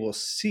tongues, they will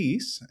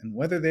cease. And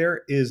whether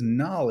there is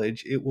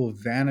knowledge, it will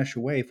vanish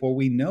away. For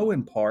we know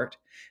in part,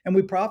 and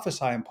we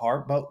prophesy in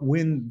part, but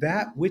when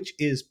that which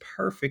is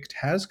perfect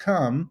has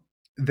come,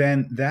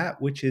 then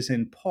that which is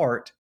in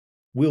part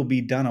will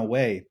be done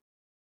away.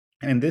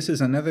 And this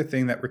is another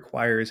thing that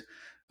requires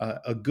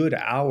a good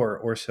hour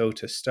or so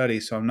to study.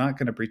 So I'm not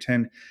going to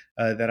pretend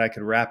that I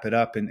could wrap it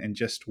up in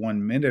just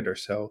 1 minute or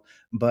so.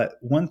 But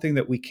one thing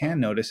that we can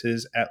notice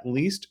is, at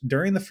least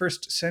during the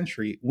first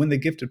century, when the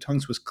gift of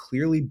tongues was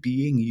clearly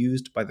being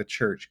used by the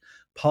church,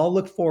 Paul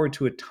looked forward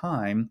to a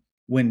time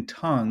when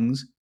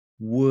tongues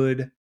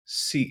would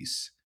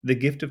cease. The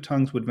gift of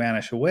tongues would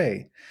vanish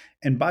away.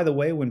 And by the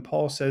way, when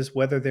Paul says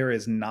whether there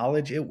is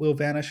knowledge, it will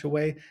vanish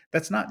away,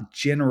 that's not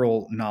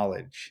general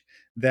knowledge.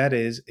 That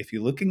is, if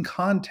you look in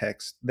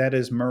context, that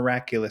is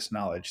miraculous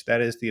knowledge.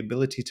 That is the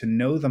ability to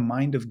know the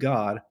mind of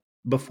God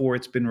before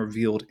it's been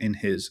revealed in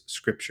his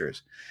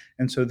scriptures.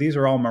 And so these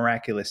are all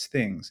miraculous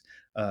things.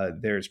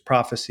 There's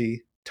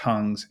prophecy,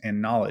 tongues,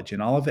 and knowledge.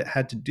 And all of it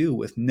had to do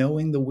with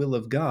knowing the will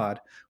of God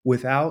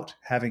without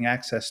having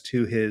access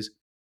to his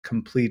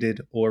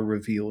completed or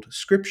revealed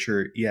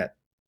scripture yet.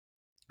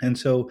 And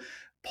so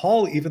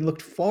Paul even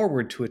looked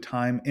forward to a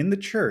time in the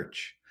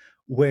church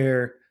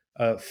where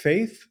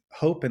faith,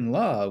 hope, and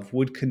love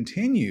would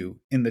continue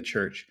in the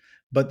church,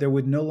 but there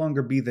would no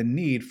longer be the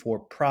need for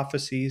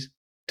prophecies,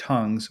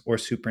 tongues, or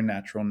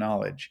supernatural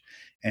knowledge.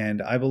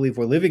 And I believe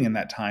we're living in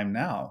that time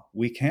now.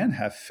 We can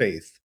have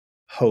faith,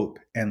 hope,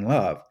 and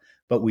love,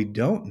 but we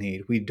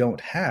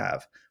don't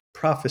have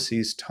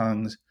prophecies,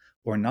 tongues,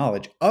 or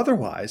knowledge.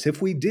 Otherwise,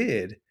 if we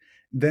did,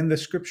 then the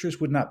scriptures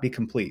would not be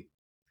complete,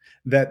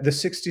 that the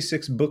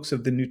 66 books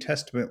of the New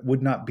Testament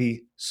would not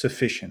be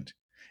sufficient.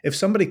 If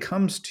somebody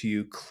comes to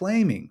you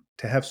claiming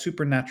to have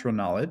supernatural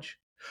knowledge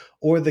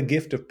or the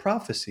gift of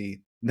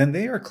prophecy, then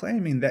they are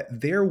claiming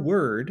that their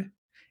word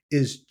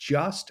is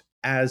just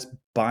as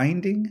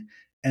binding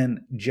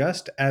and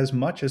just as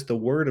much as the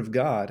word of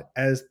God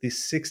as the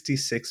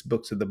 66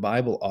 books of the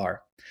Bible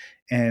are.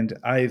 And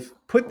I've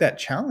put that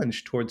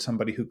challenge towards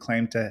somebody who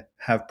claimed to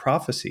have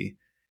prophecy,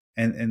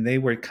 and they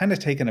were kind of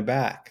taken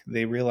aback.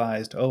 They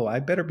realized, oh, I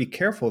better be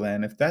careful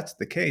then if that's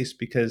the case,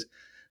 because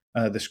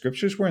the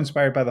scriptures were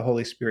inspired by the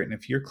Holy Spirit. And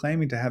if you're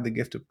claiming to have the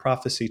gift of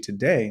prophecy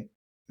today,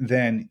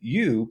 then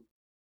you're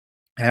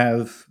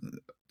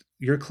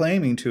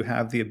claiming to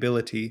have the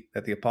ability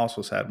that the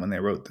apostles had when they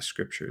wrote the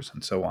scriptures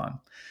and so on.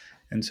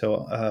 And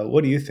so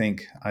what do you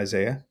think,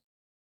 Isaiah?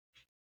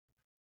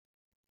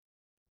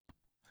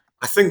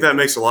 I think that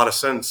makes a lot of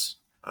sense.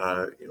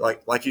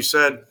 Like you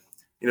said,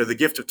 the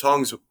gift of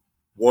tongues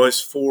was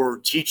for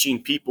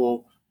teaching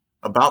people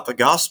about the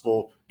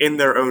gospel in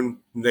their own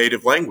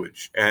native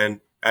language.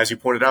 And as you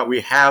pointed out,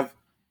 we have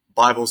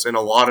Bibles in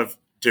a lot of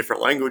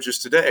different languages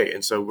today.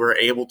 And so we're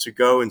able to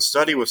go and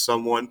study with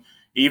someone,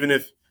 even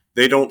if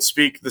they don't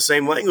speak the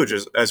same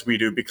languages as we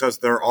do, because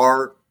there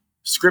are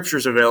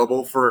scriptures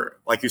available for,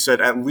 like you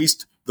said, at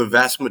least the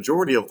vast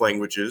majority of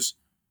languages,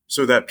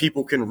 so that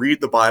people can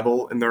read the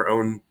Bible in their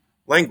own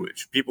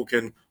language. People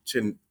can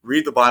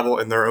read the Bible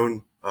in their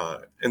own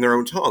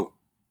tongue.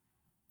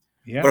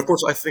 Yeah. But of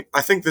course,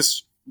 I think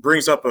this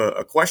brings up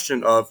a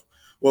question of,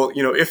 well,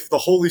 if the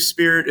Holy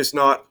Spirit is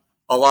not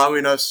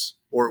allowing us,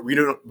 or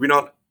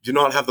do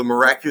not have the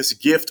miraculous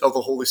gift of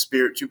the Holy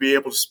Spirit to be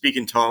able to speak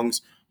in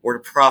tongues or to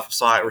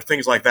prophesy or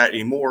things like that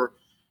anymore,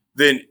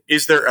 then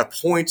is there a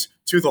point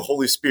to the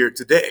Holy Spirit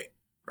today?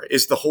 Right?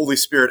 Is the Holy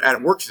Spirit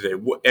at work today?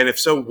 And if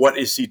so, what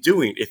is he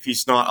doing if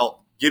he's not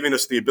giving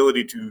us the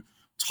ability to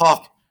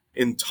talk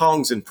in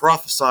tongues and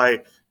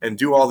prophesy and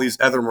do all these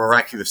other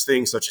miraculous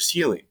things such as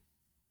healing?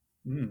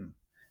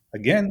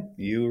 Again,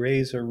 you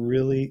raise a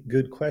really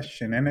good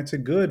question, and it's a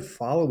good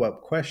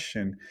follow-up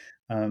question,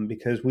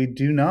 because we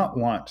do not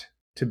want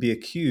to be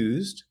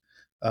accused,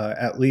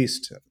 at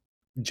least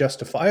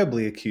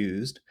justifiably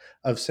accused,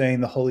 of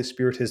saying the Holy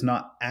Spirit is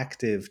not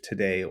active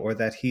today or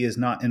that he is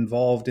not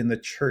involved in the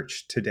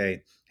church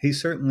today. He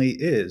certainly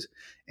is.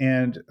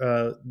 And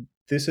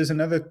this is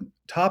another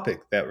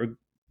topic that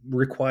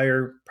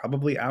require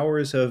probably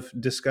hours of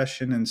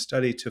discussion and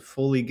study to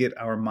fully get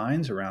our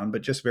minds around.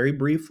 But just very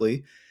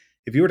briefly,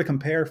 if you were to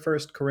compare 1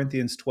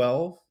 Corinthians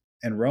 12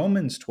 and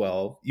Romans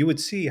 12, you would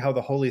see how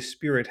the Holy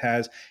Spirit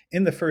has,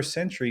 in the first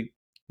century,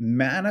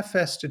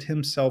 manifested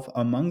himself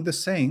among the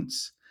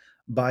saints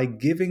by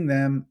giving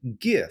them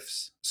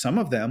gifts. Some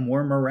of them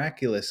were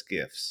miraculous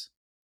gifts,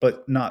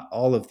 but not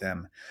all of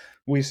them.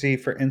 We see,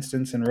 for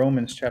instance, in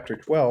Romans chapter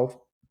 12,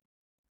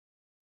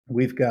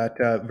 we've got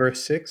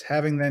verse 6,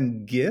 having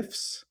then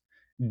gifts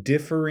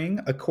differing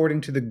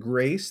according to the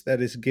grace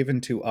that is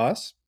given to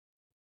us,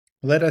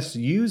 let us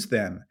use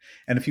them.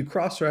 And if you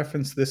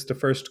cross-reference this to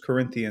 1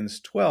 Corinthians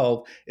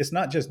 12, it's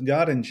not just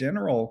God in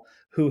general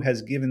who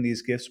has given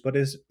these gifts, but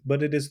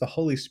it is the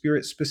Holy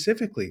Spirit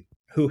specifically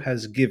who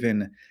has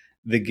given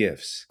the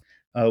gifts.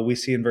 We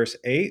see in verse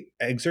 8,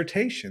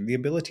 exhortation, the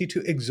ability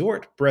to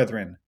exhort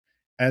brethren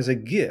as a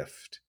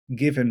gift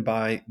given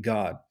by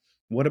God.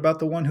 What about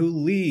the one who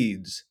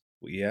leads?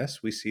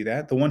 Yes, we see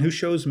that. The one who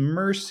shows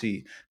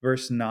mercy.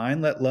 Verse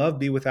 9, let love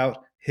be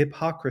without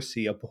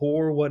hypocrisy,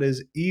 abhor what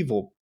is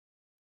evil.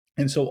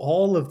 And so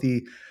all of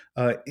the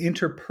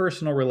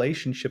interpersonal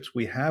relationships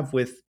we have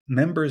with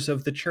members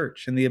of the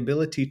church, and the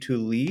ability to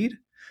lead,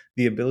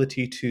 the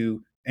ability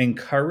to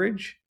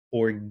encourage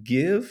or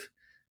give,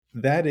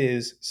 that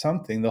is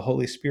something the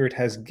Holy Spirit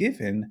has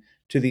given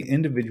to the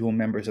individual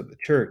members of the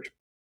church.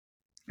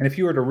 And if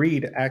you were to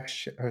read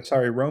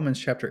Romans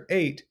chapter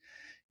 8,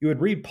 you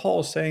would read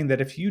Paul saying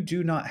that if you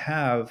do not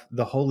have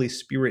the Holy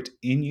Spirit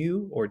in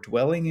you or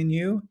dwelling in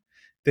you,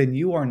 then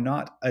you are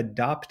not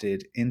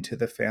adopted into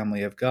the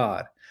family of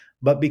God.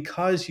 But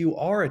because you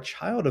are a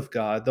child of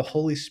God, the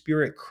Holy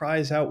Spirit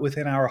cries out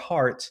within our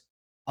hearts,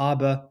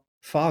 Abba,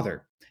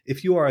 Father.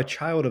 If you are a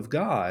child of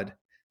God,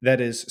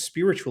 that is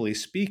spiritually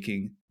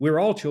speaking, we're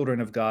all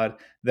children of God,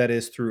 that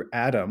is through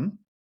Adam.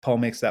 Paul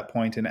makes that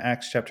point in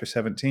Acts chapter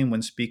 17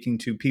 when speaking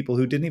to people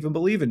who didn't even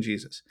believe in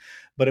Jesus.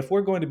 But if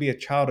we're going to be a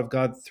child of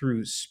God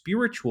through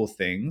spiritual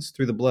things,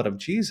 through the blood of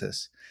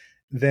Jesus,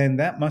 then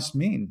that must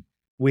mean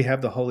we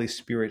have the Holy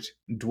Spirit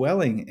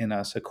dwelling in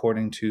us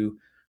according to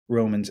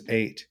Romans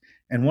 8.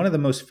 And one of the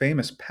most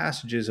famous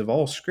passages of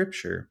all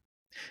Scripture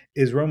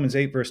is Romans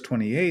 8, verse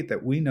 28,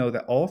 that we know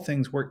that all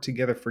things work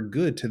together for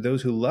good to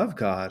those who love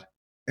God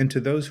and to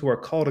those who are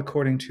called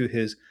according to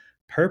his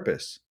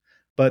purpose.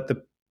 But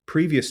the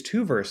previous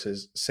two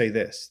verses say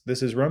this.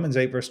 This is Romans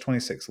 8, verse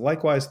 26.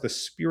 Likewise, the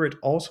Spirit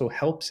also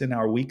helps in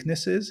our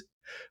weaknesses,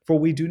 for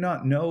we do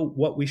not know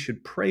what we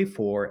should pray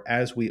for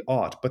as we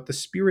ought, but the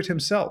Spirit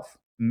himself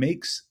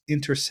makes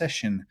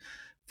intercession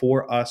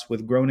for us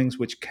with groanings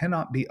which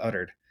cannot be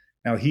uttered.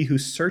 Now, he who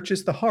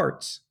searches the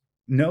hearts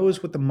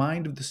knows what the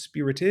mind of the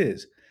Spirit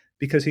is,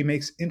 because he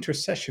makes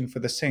intercession for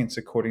the saints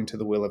according to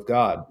the will of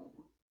God.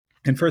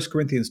 In 1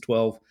 Corinthians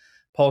 12,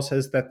 Paul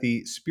says that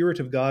the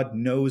Spirit of God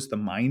knows the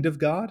mind of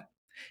God.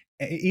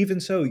 Even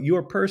so,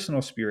 your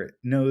personal spirit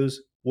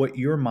knows what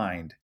your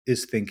mind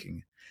is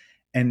thinking.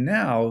 And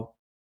now,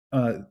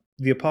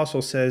 the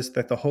apostle says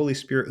that the Holy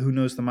Spirit, who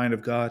knows the mind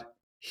of God,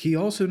 he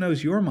also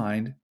knows your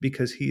mind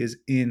because he is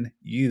in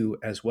you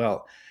as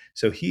well.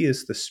 So he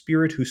is the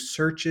Spirit who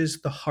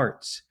searches the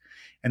hearts.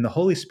 And the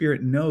Holy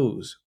Spirit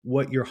knows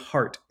what your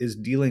heart is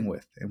dealing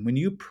with. And when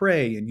you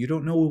pray and you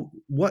don't know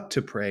what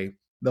to pray,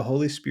 the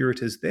Holy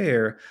Spirit is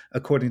there,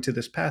 according to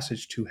this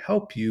passage, to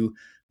help you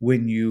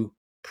when you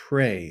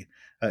pray.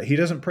 He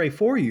doesn't pray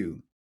for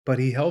you, but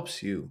he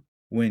helps you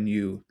when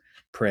you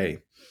pray.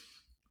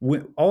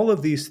 All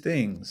of these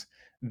things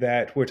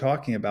that we're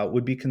talking about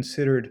would be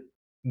considered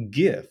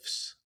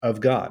gifts of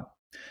God.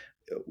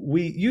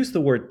 We use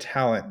the word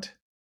talent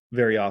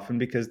very often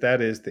because that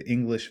is the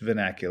English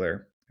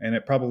vernacular, and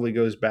it probably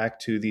goes back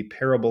to the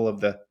parable of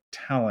the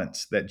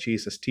talents that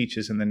Jesus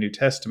teaches in the New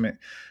Testament.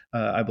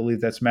 I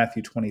believe that's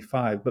Matthew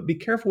 25. But be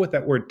careful with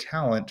that word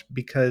talent,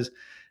 because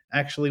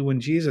actually, when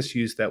Jesus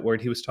used that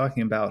word, he was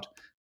talking about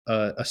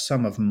a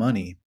sum of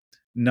money,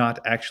 not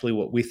actually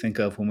what we think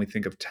of when we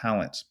think of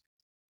talents.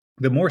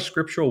 The more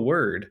scriptural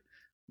word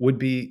would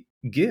be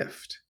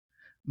gift.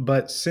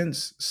 But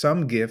since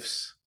some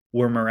gifts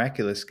were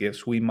miraculous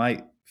gifts, we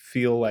might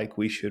feel like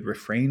we should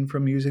refrain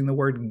from using the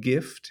word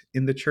gift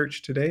in the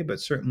church today, but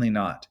certainly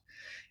not.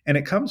 And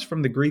it comes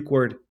from the Greek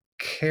word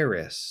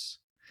charis,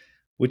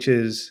 which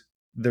is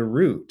the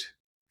root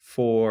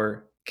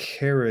for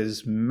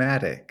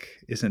charismatic,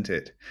 isn't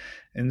it?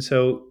 And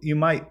so you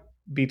might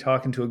be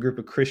talking to a group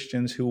of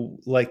Christians who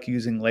like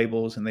using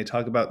labels, and they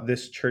talk about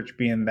this church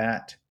being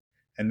that,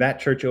 and that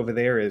church over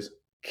there is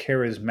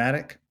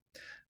charismatic.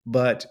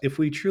 But if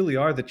we truly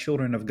are the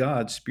children of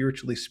God,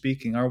 spiritually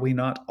speaking, are we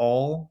not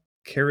all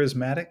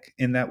charismatic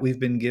in that we've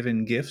been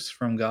given gifts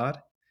from God?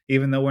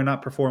 Even though we're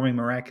not performing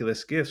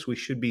miraculous gifts, we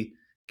should be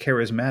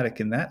charismatic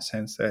in that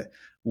sense, that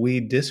we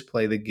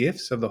display the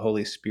gifts of the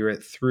Holy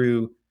Spirit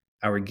through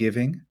our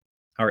giving,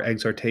 our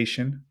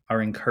exhortation,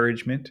 our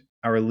encouragement,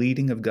 our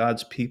leading of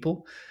God's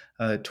people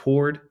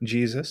toward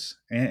Jesus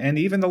and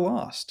even the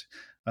lost.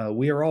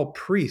 We are all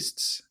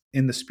priests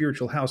in the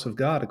spiritual house of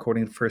God,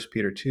 according to 1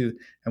 Peter 2,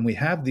 and we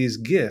have these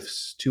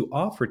gifts to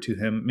offer to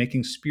him,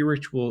 making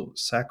spiritual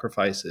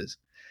sacrifices.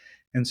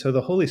 And so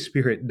the Holy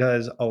Spirit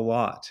does a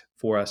lot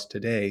for us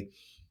today.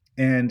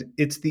 And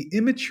it's the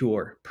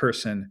immature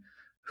person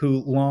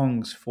who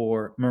longs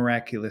for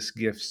miraculous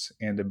gifts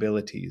and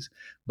abilities.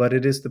 But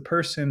it is the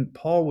person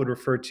Paul would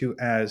refer to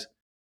as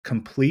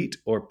complete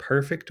or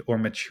perfect or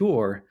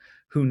mature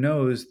who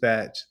knows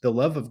that the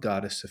love of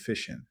God is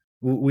sufficient.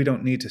 We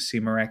don't need to see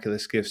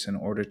miraculous gifts in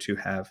order to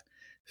have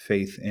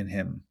faith in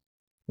him.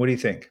 What do you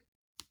think?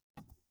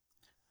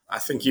 I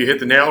think you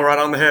hit the nail right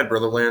on the head,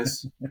 Brother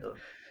Lance.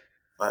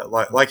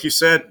 Like you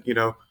said,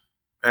 and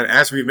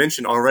as we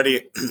mentioned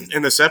already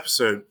in this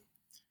episode,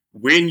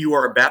 when you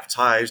are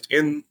baptized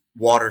in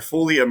water,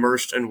 fully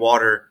immersed in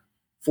water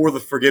for the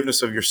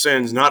forgiveness of your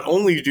sins, not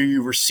only do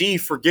you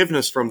receive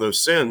forgiveness from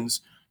those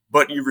sins,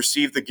 but you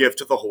receive the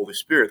gift of the Holy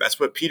Spirit. That's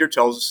what Peter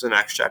tells us in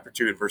Acts chapter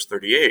 2 and verse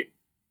 38.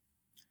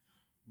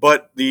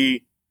 But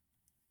and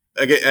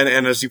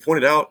as you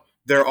pointed out,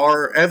 there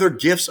are other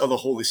gifts of the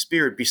Holy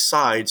Spirit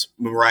besides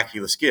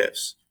miraculous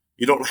gifts.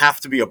 You don't have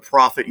to be a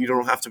prophet. You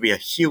don't have to be a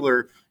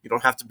healer. You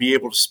don't have to be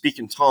able to speak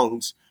in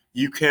tongues.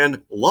 You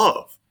can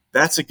love.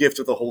 That's a gift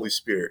of the Holy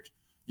Spirit.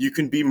 You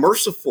can be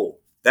merciful.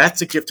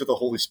 That's a gift of the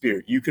Holy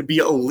Spirit. You can be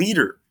a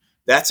leader.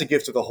 That's a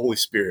gift of the Holy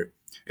Spirit.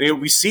 And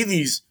we see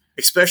these,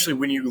 especially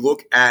when you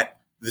look at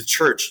the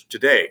church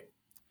today,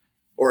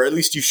 or at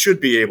least you should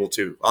be able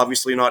to.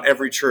 Obviously, not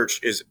every church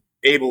is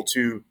able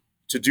to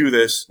do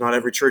this. Not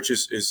every church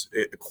is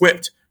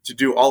equipped to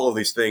do all of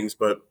these things,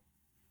 but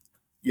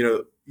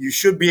you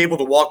should be able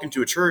to walk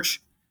into a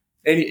church,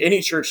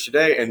 any church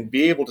today, and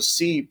be able to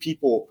see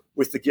people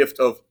with the gift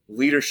of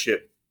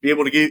leadership, be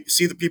able to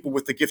see the people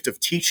with the gift of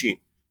teaching,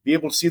 be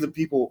able to see the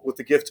people with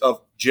the gift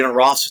of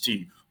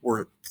generosity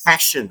or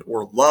passion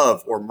or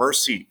love or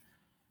mercy.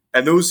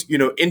 And those,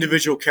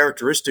 individual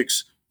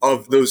characteristics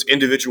of those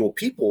individual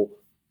people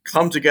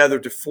come together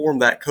to form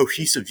that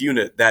cohesive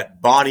unit,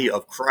 that body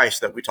of Christ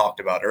that we talked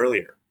about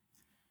earlier.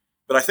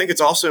 But I think it's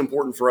also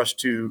important for us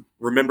to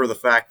remember the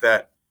fact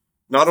that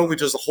not only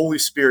does the Holy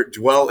Spirit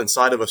dwell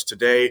inside of us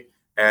today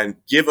and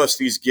give us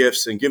these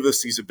gifts and give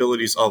us these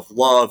abilities of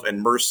love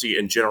and mercy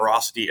and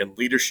generosity and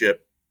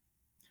leadership,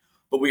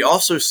 but we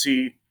also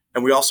see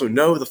and we also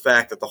know the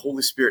fact that the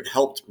Holy Spirit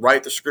helped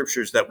write the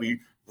scriptures that we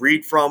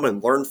read from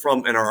and learn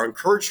from and are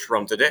encouraged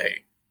from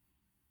today.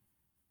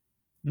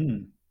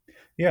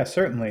 Yeah,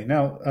 certainly.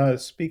 Now,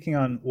 speaking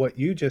on what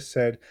you just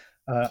said,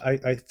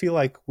 I feel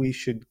like we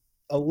should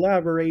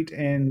elaborate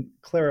and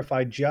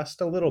clarify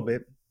just a little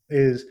bit.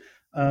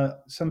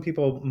 Some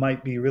people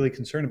might be really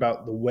concerned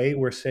about the way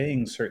we're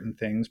saying certain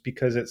things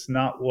because it's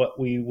not what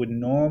we would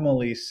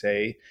normally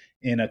say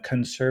in a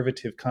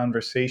conservative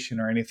conversation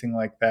or anything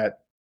like that.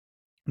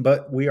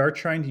 But we are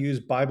trying to use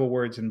Bible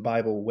words in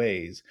Bible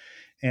ways.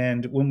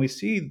 And when we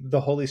see the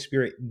Holy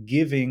Spirit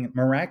giving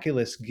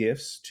miraculous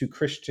gifts to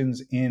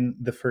Christians in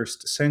the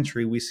first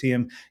century, we see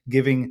him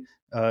giving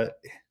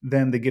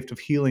them the gift of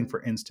healing,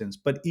 for instance.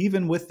 But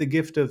even with the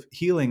gift of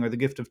healing or the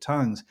gift of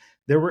tongues,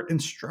 there were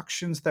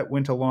instructions that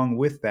went along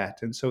with that.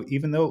 And so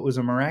even though it was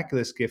a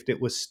miraculous gift, it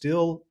was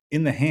still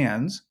in the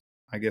hands,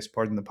 I guess,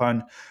 pardon the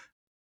pun,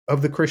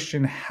 of the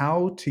Christian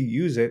how to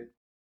use it,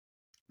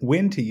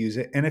 when to use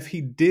it. And if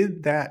he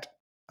did that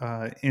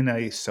in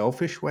a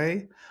selfish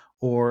way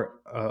or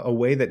a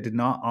way that did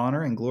not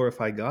honor and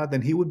glorify God,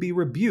 then he would be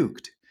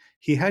rebuked.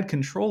 He had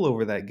control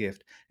over that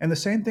gift. And the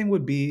same thing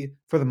would be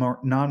for the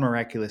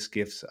non-miraculous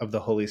gifts of the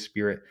Holy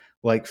Spirit,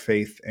 like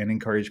faith and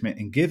encouragement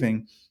and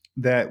giving,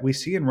 that we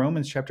see in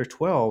Romans chapter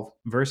 12,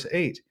 verse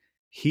 8.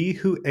 He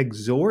who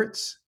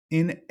exhorts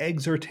in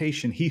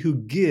exhortation, he who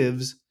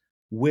gives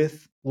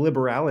with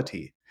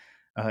liberality.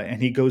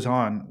 And he goes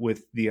on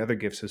with the other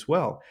gifts as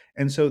well.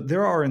 And so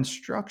there are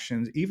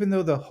instructions, even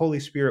though the Holy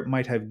Spirit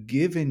might have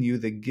given you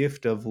the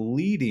gift of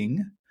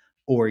leading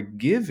or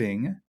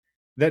giving,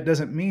 that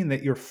doesn't mean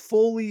that you're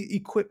fully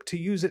equipped to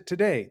use it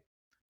today.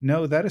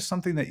 No, that is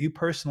something that you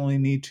personally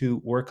need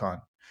to work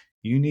on.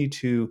 You need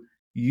to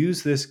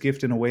use this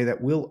gift in a way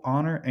that will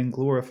honor and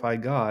glorify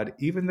God,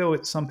 even though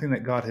it's something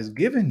that God has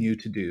given you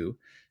to do.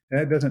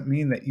 That doesn't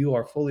mean that you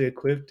are fully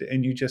equipped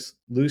and you just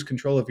lose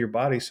control of your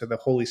body so the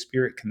Holy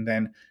Spirit can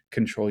then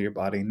control your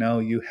body. No,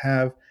 you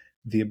have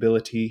the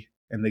ability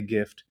and the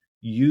gift.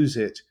 Use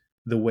it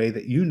the way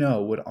that you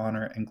know would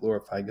honor and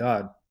glorify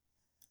God.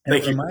 And it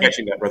Thank you for reminds,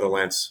 catching that, Brother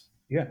Lance.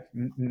 yeah,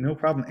 no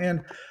problem.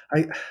 And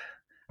I,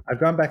 I've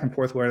gone back and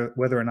forth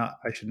whether or not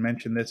I should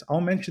mention this.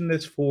 I'll mention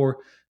this for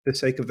the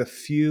sake of the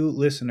few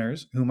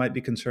listeners who might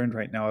be concerned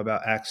right now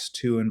about Acts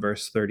 2 and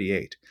verse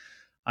 38.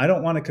 I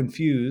don't want to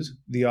confuse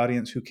the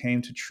audience who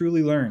came to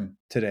truly learn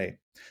today,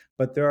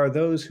 but there are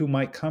those who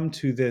might come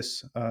to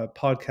this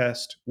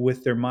podcast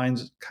with their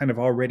minds kind of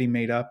already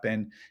made up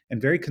and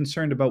very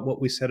concerned about what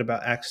we said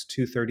about Acts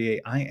 2:38.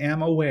 I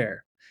am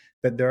aware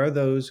that there are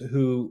those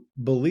who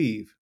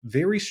believe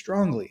very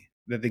strongly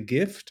that the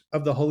gift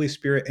of the Holy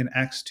Spirit in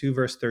Acts 2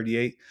 verse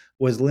 38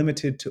 was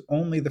limited to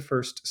only the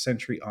first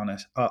century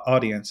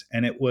audience,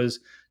 and it was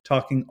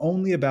talking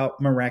only about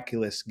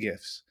miraculous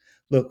gifts.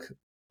 Look,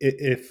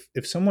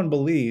 if someone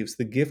believes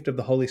the gift of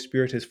the Holy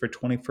Spirit is for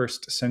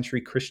 21st century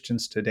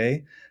Christians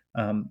today,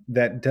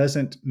 that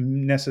doesn't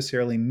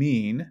necessarily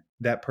mean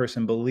that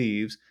person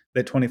believes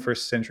that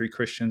 21st century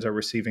Christians are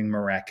receiving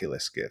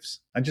miraculous gifts.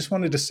 I just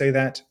wanted to say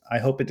that. I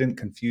hope it didn't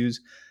confuse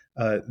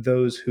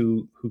those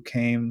who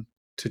came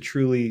to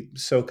truly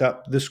soak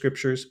up the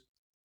scriptures.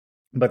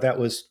 But that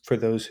was for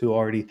those who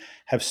already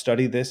have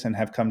studied this and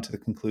have come to the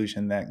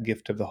conclusion that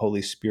gift of the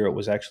Holy Spirit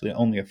was actually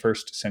only a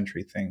first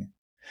century thing.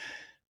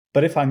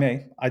 But if I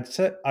may, I'd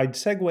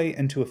segue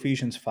into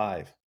Ephesians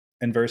 5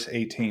 and verse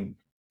 18.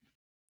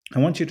 I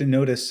want you to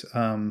notice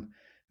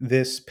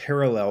this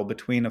parallel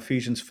between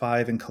Ephesians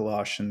 5 and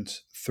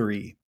Colossians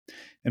 3.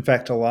 In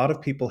fact, a lot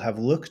of people have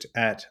looked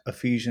at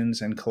Ephesians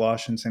and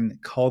Colossians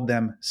and called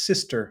them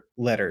sister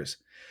letters,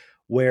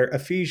 where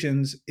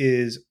Ephesians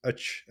is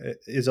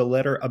a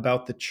letter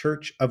about the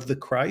church of the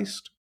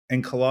Christ,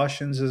 and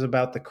Colossians is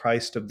about the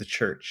Christ of the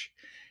church.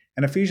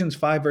 In Ephesians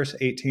 5, verse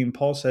 18,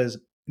 Paul says,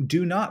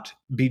 "Do not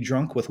be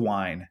drunk with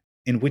wine,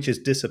 in which is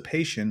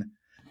dissipation,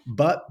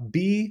 but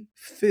be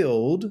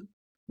filled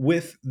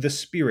with the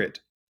Spirit,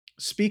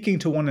 speaking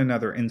to one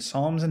another in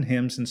psalms and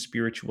hymns and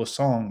spiritual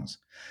songs,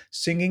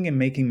 singing and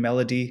making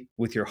melody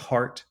with your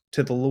heart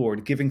to the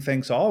Lord, giving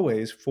thanks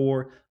always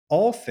for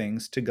all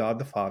things to God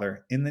the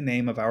Father in the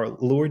name of our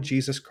Lord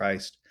Jesus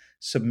Christ,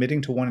 submitting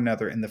to one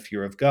another in the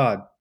fear of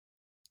God."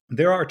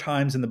 There are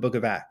times in the book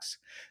of Acts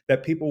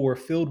that people were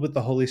filled with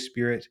the Holy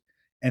Spirit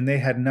and they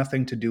had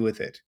nothing to do with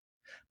it.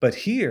 But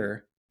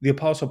here, the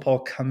Apostle Paul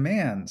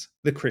commands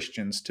the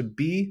Christians to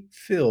be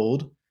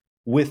filled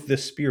with the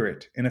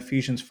Spirit in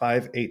Ephesians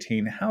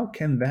 5:18. How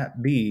can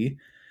that be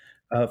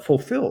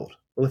fulfilled?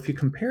 Well, if you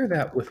compare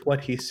that with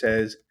what he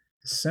says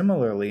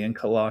similarly in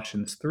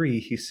Colossians 3,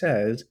 he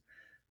says,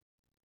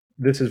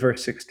 this is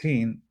verse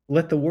 16.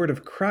 "Let the word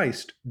of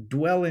Christ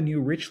dwell in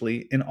you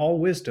richly in all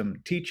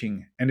wisdom,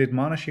 teaching and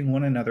admonishing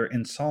one another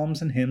in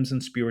psalms and hymns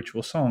and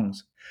spiritual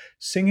songs,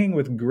 singing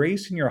with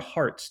grace in your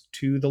hearts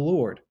to the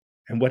Lord.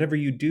 And whatever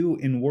you do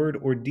in word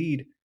or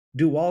deed,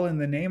 do all in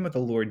the name of the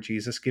Lord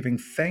Jesus, giving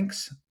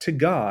thanks to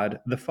God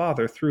the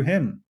Father through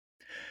him."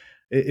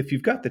 If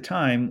you've got the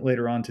time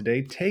later on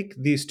today, take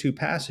these two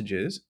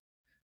passages,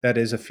 that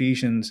is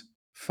Ephesians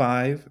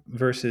 5,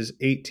 verses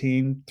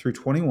 18 through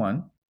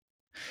 21,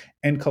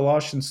 and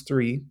Colossians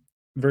 3,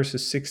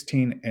 verses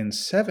 16 and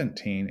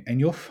 17, and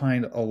you'll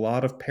find a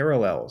lot of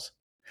parallels.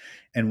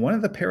 And one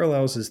of the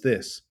parallels is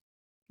this: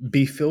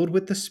 be filled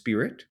with the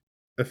Spirit,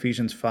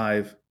 Ephesians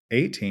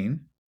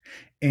 5:18,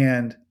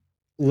 and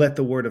let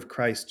the word of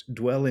Christ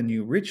dwell in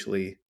you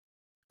richly,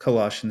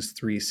 Colossians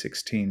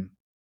 3:16.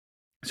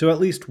 So at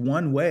least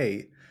one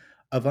way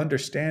of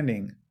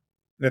understanding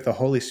that the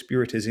Holy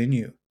Spirit is in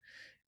you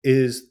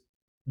is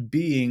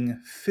being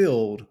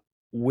filled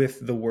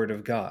with the Word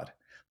of God,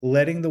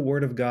 letting the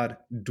Word of God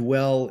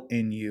dwell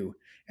in you.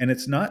 And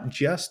it's not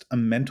just a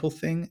mental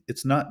thing,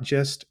 it's not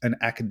just an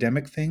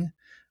academic thing,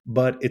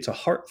 but it's a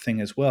heart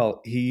thing as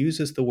well. He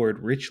uses the word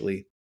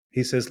richly.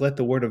 He says, "Let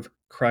the Word of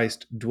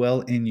Christ dwell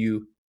in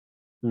you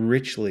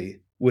richly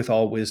with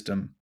all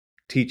wisdom,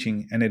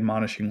 teaching and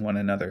admonishing one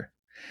another."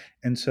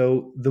 And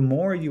so the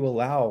more you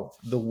allow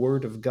the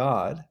Word of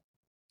God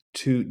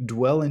to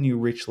dwell in you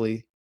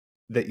richly,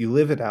 that you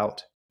live it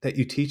out, that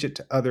you teach it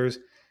to others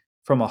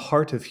from a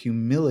heart of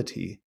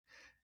humility,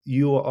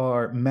 you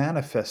are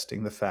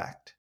manifesting the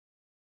fact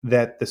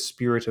that the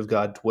Spirit of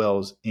God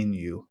dwells in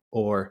you,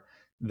 or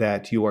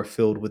that you are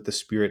filled with the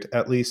Spirit,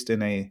 at least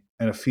in an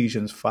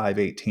Ephesians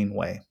 5:18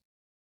 way.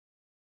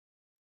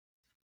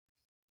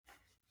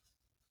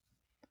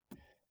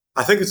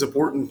 I think it's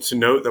important to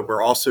note that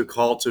we're also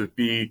called to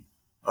be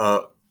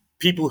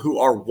people who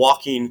are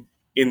walking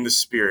in the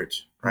Spirit,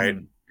 right?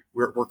 Mm.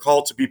 We're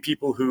called to be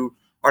people who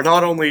are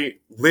not only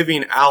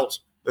living out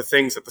the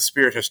things that the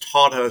Spirit has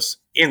taught us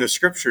in the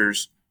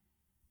Scriptures,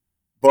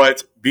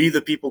 but be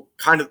the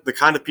kind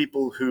of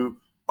people who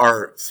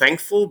are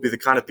thankful, be the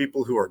kind of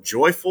people who are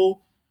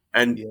joyful,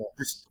 and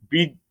just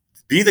be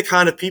the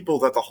kind of people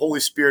that the Holy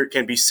Spirit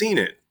can be seen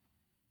in.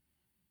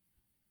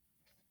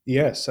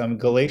 Yes,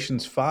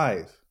 Galatians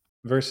 5,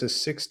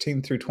 verses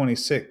 16 through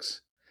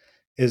 26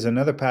 is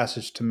another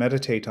passage to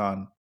meditate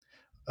on.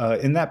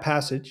 In that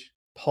passage,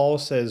 Paul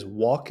says,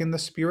 walk in the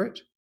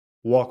Spirit,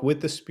 walk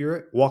with the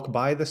Spirit, walk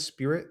by the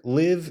Spirit,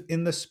 live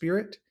in the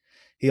Spirit.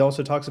 He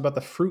also talks about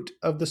the fruit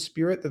of the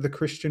Spirit that the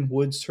Christian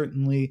would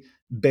certainly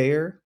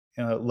bear: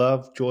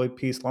 love, joy,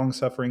 peace, long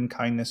suffering,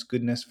 kindness,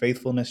 goodness,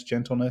 faithfulness,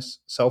 gentleness,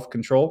 self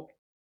control.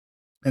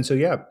 And so,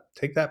 yeah,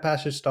 take that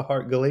passage to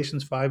heart,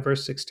 Galatians 5,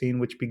 verse 16,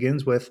 which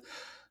begins with,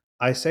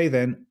 I say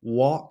then,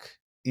 walk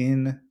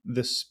in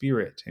the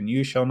Spirit, and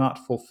you shall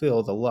not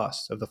fulfill the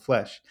lust of the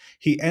flesh.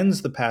 He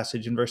ends the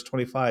passage in verse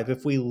 25.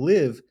 If we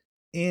live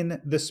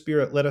in the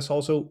Spirit, let us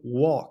also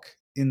walk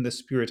in the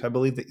Spirit. I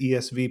believe the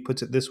ESV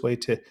puts it this way: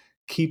 to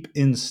keep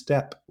in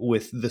step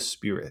with the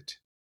Spirit.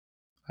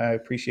 I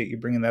appreciate you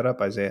bringing that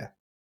up, Isaiah.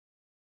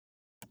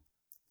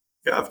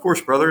 Yeah, of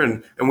course, brother.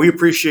 And we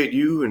appreciate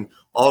you and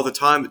all the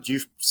time that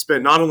you've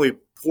spent not only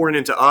pouring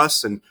into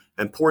us and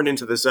pouring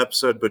into this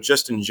episode, but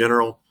just in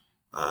general.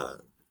 Uh,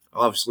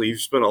 Obviously,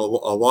 you've spent a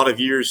lot of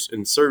years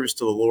in service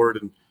to the Lord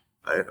and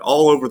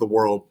all over the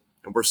world.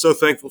 And we're so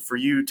thankful for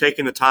you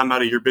taking the time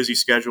out of your busy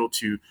schedule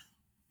to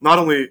not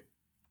only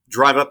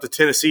drive up to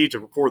Tennessee to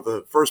record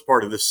the first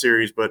part of this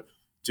series, but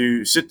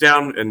to sit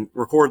down and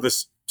record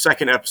this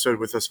second episode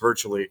with us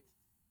virtually.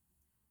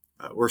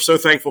 We're so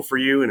thankful for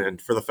you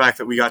and for the fact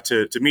that we got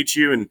to meet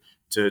you and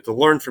to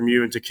learn from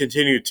you and to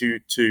continue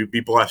to be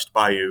blessed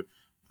by you.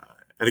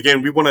 And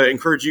again, we want to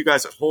encourage you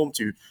guys at home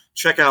to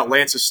check out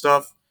Lance's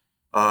stuff.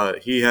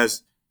 He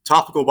has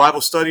Topical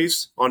Bible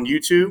Studies on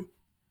YouTube.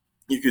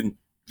 You can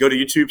go to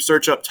YouTube,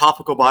 search up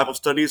Topical Bible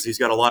Studies. He's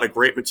got a lot of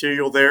great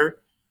material there.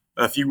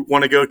 If you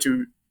want to go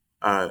to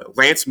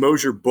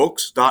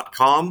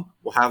LanceMosierBooks.com,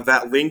 we'll have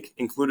that link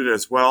included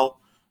as well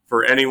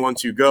for anyone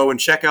to go and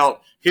check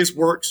out his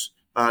works,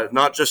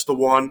 not just the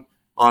one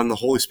on the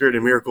Holy Spirit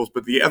and miracles,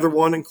 but the other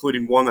one,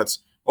 including one that's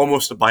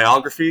almost a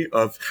biography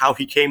of how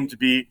he came to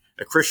be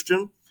a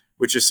Christian,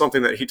 which is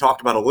something that he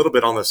talked about a little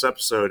bit on this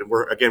episode. And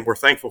we're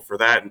thankful for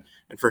that and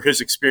for his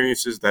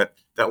experiences that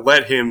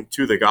led him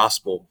to the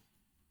gospel.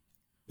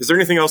 Is there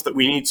anything else that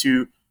we need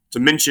to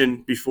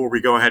mention before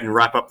we go ahead and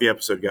wrap up the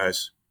episode,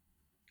 guys?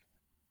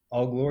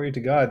 All glory to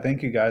God.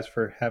 Thank you guys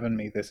for having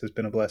me. This has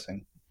been a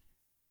blessing.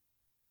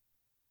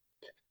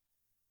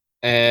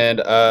 And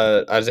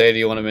Isaiah, do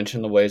you want to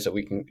mention the ways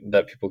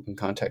that people can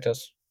contact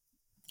us?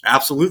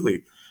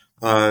 Absolutely.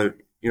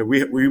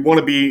 We want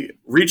to be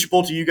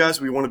reachable to you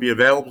guys. We want to be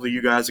available to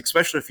you guys,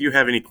 especially if you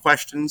have any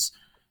questions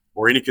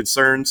or any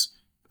concerns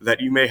that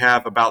you may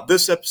have about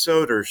this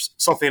episode or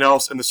something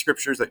else in the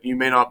scriptures that you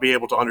may not be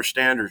able to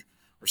understand, or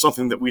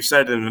something that we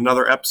said in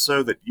another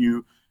episode that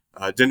you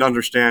didn't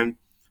understand.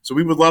 So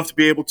we would love to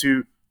be able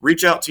to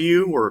reach out to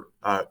you, or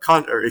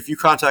if you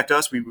contact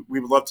us, we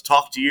would love to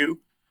talk to you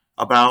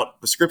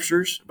about the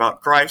scriptures,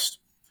 about Christ.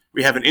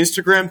 We have an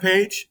Instagram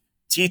page,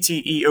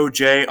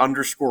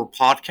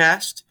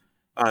 TTEOJ_podcast.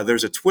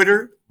 There's a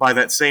Twitter by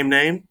that same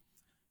name.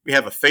 We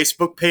have a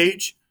Facebook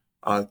page,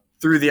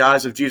 Through the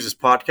Eyes of Jesus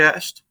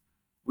Podcast.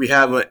 We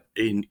have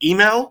an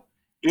email,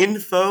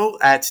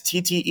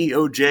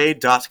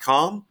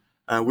 info@tteoj.com.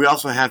 We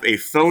also have a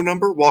phone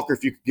number. Walker,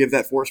 if you could give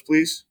that for us,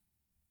 please.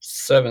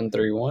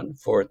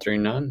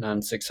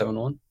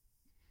 731-439-9671.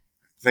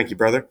 Thank you,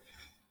 brother.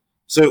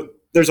 So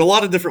there's a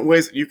lot of different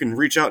ways that you can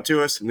reach out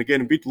to us. And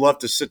again, we'd love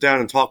to sit down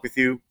and talk with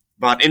you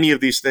about any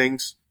of these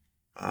things.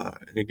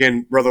 And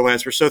again, Brother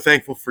Lance, we're so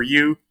thankful for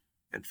you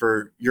and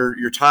for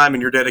your time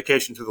and your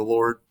dedication to the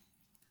Lord.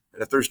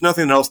 And if there's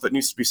nothing else that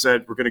needs to be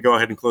said, we're going to go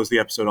ahead and close the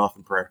episode off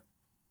in prayer.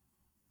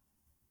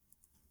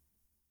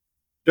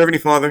 Dear Heavenly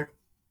Father,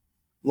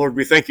 Lord,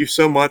 we thank you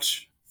so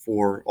much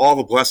for all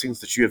the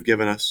blessings that you have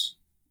given us.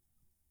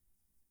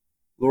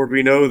 Lord,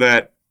 we know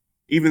that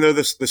even though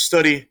the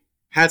study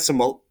had some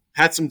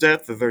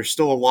depth, that there's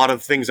still a lot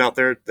of things out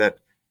there that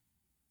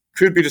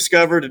could be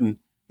discovered, and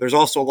there's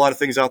also a lot of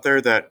things out there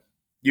that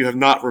you have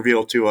not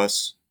revealed to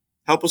us.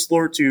 Help us,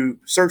 Lord, to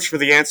search for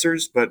the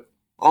answers, but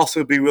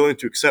also be willing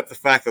to accept the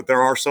fact that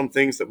there are some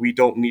things that we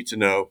don't need to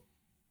know.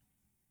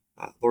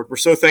 Lord, we're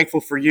so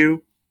thankful for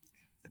you,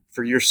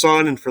 for your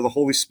Son, and for the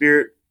Holy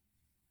Spirit,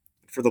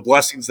 for the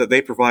blessings that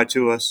they provide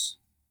to us.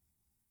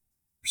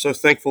 We're so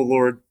thankful,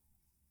 Lord,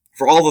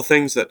 for all the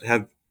things that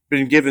have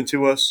been given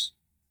to us,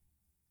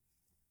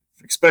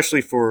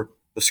 especially for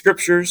the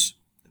scriptures,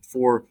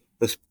 for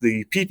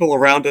the people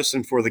around us,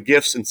 and for the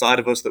gifts inside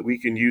of us that we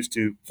can use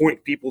to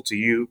point people to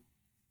you.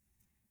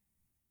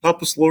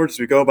 Help us, Lord, as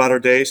we go about our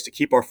days, to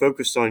keep our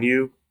focus on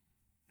you,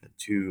 and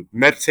to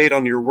meditate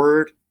on your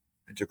word,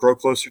 and to grow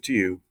closer to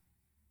you.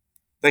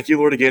 Thank you,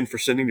 Lord, again for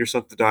sending your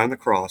Son to die on the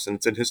cross, and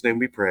it's in his name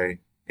we pray.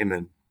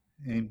 Amen.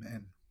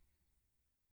 Amen.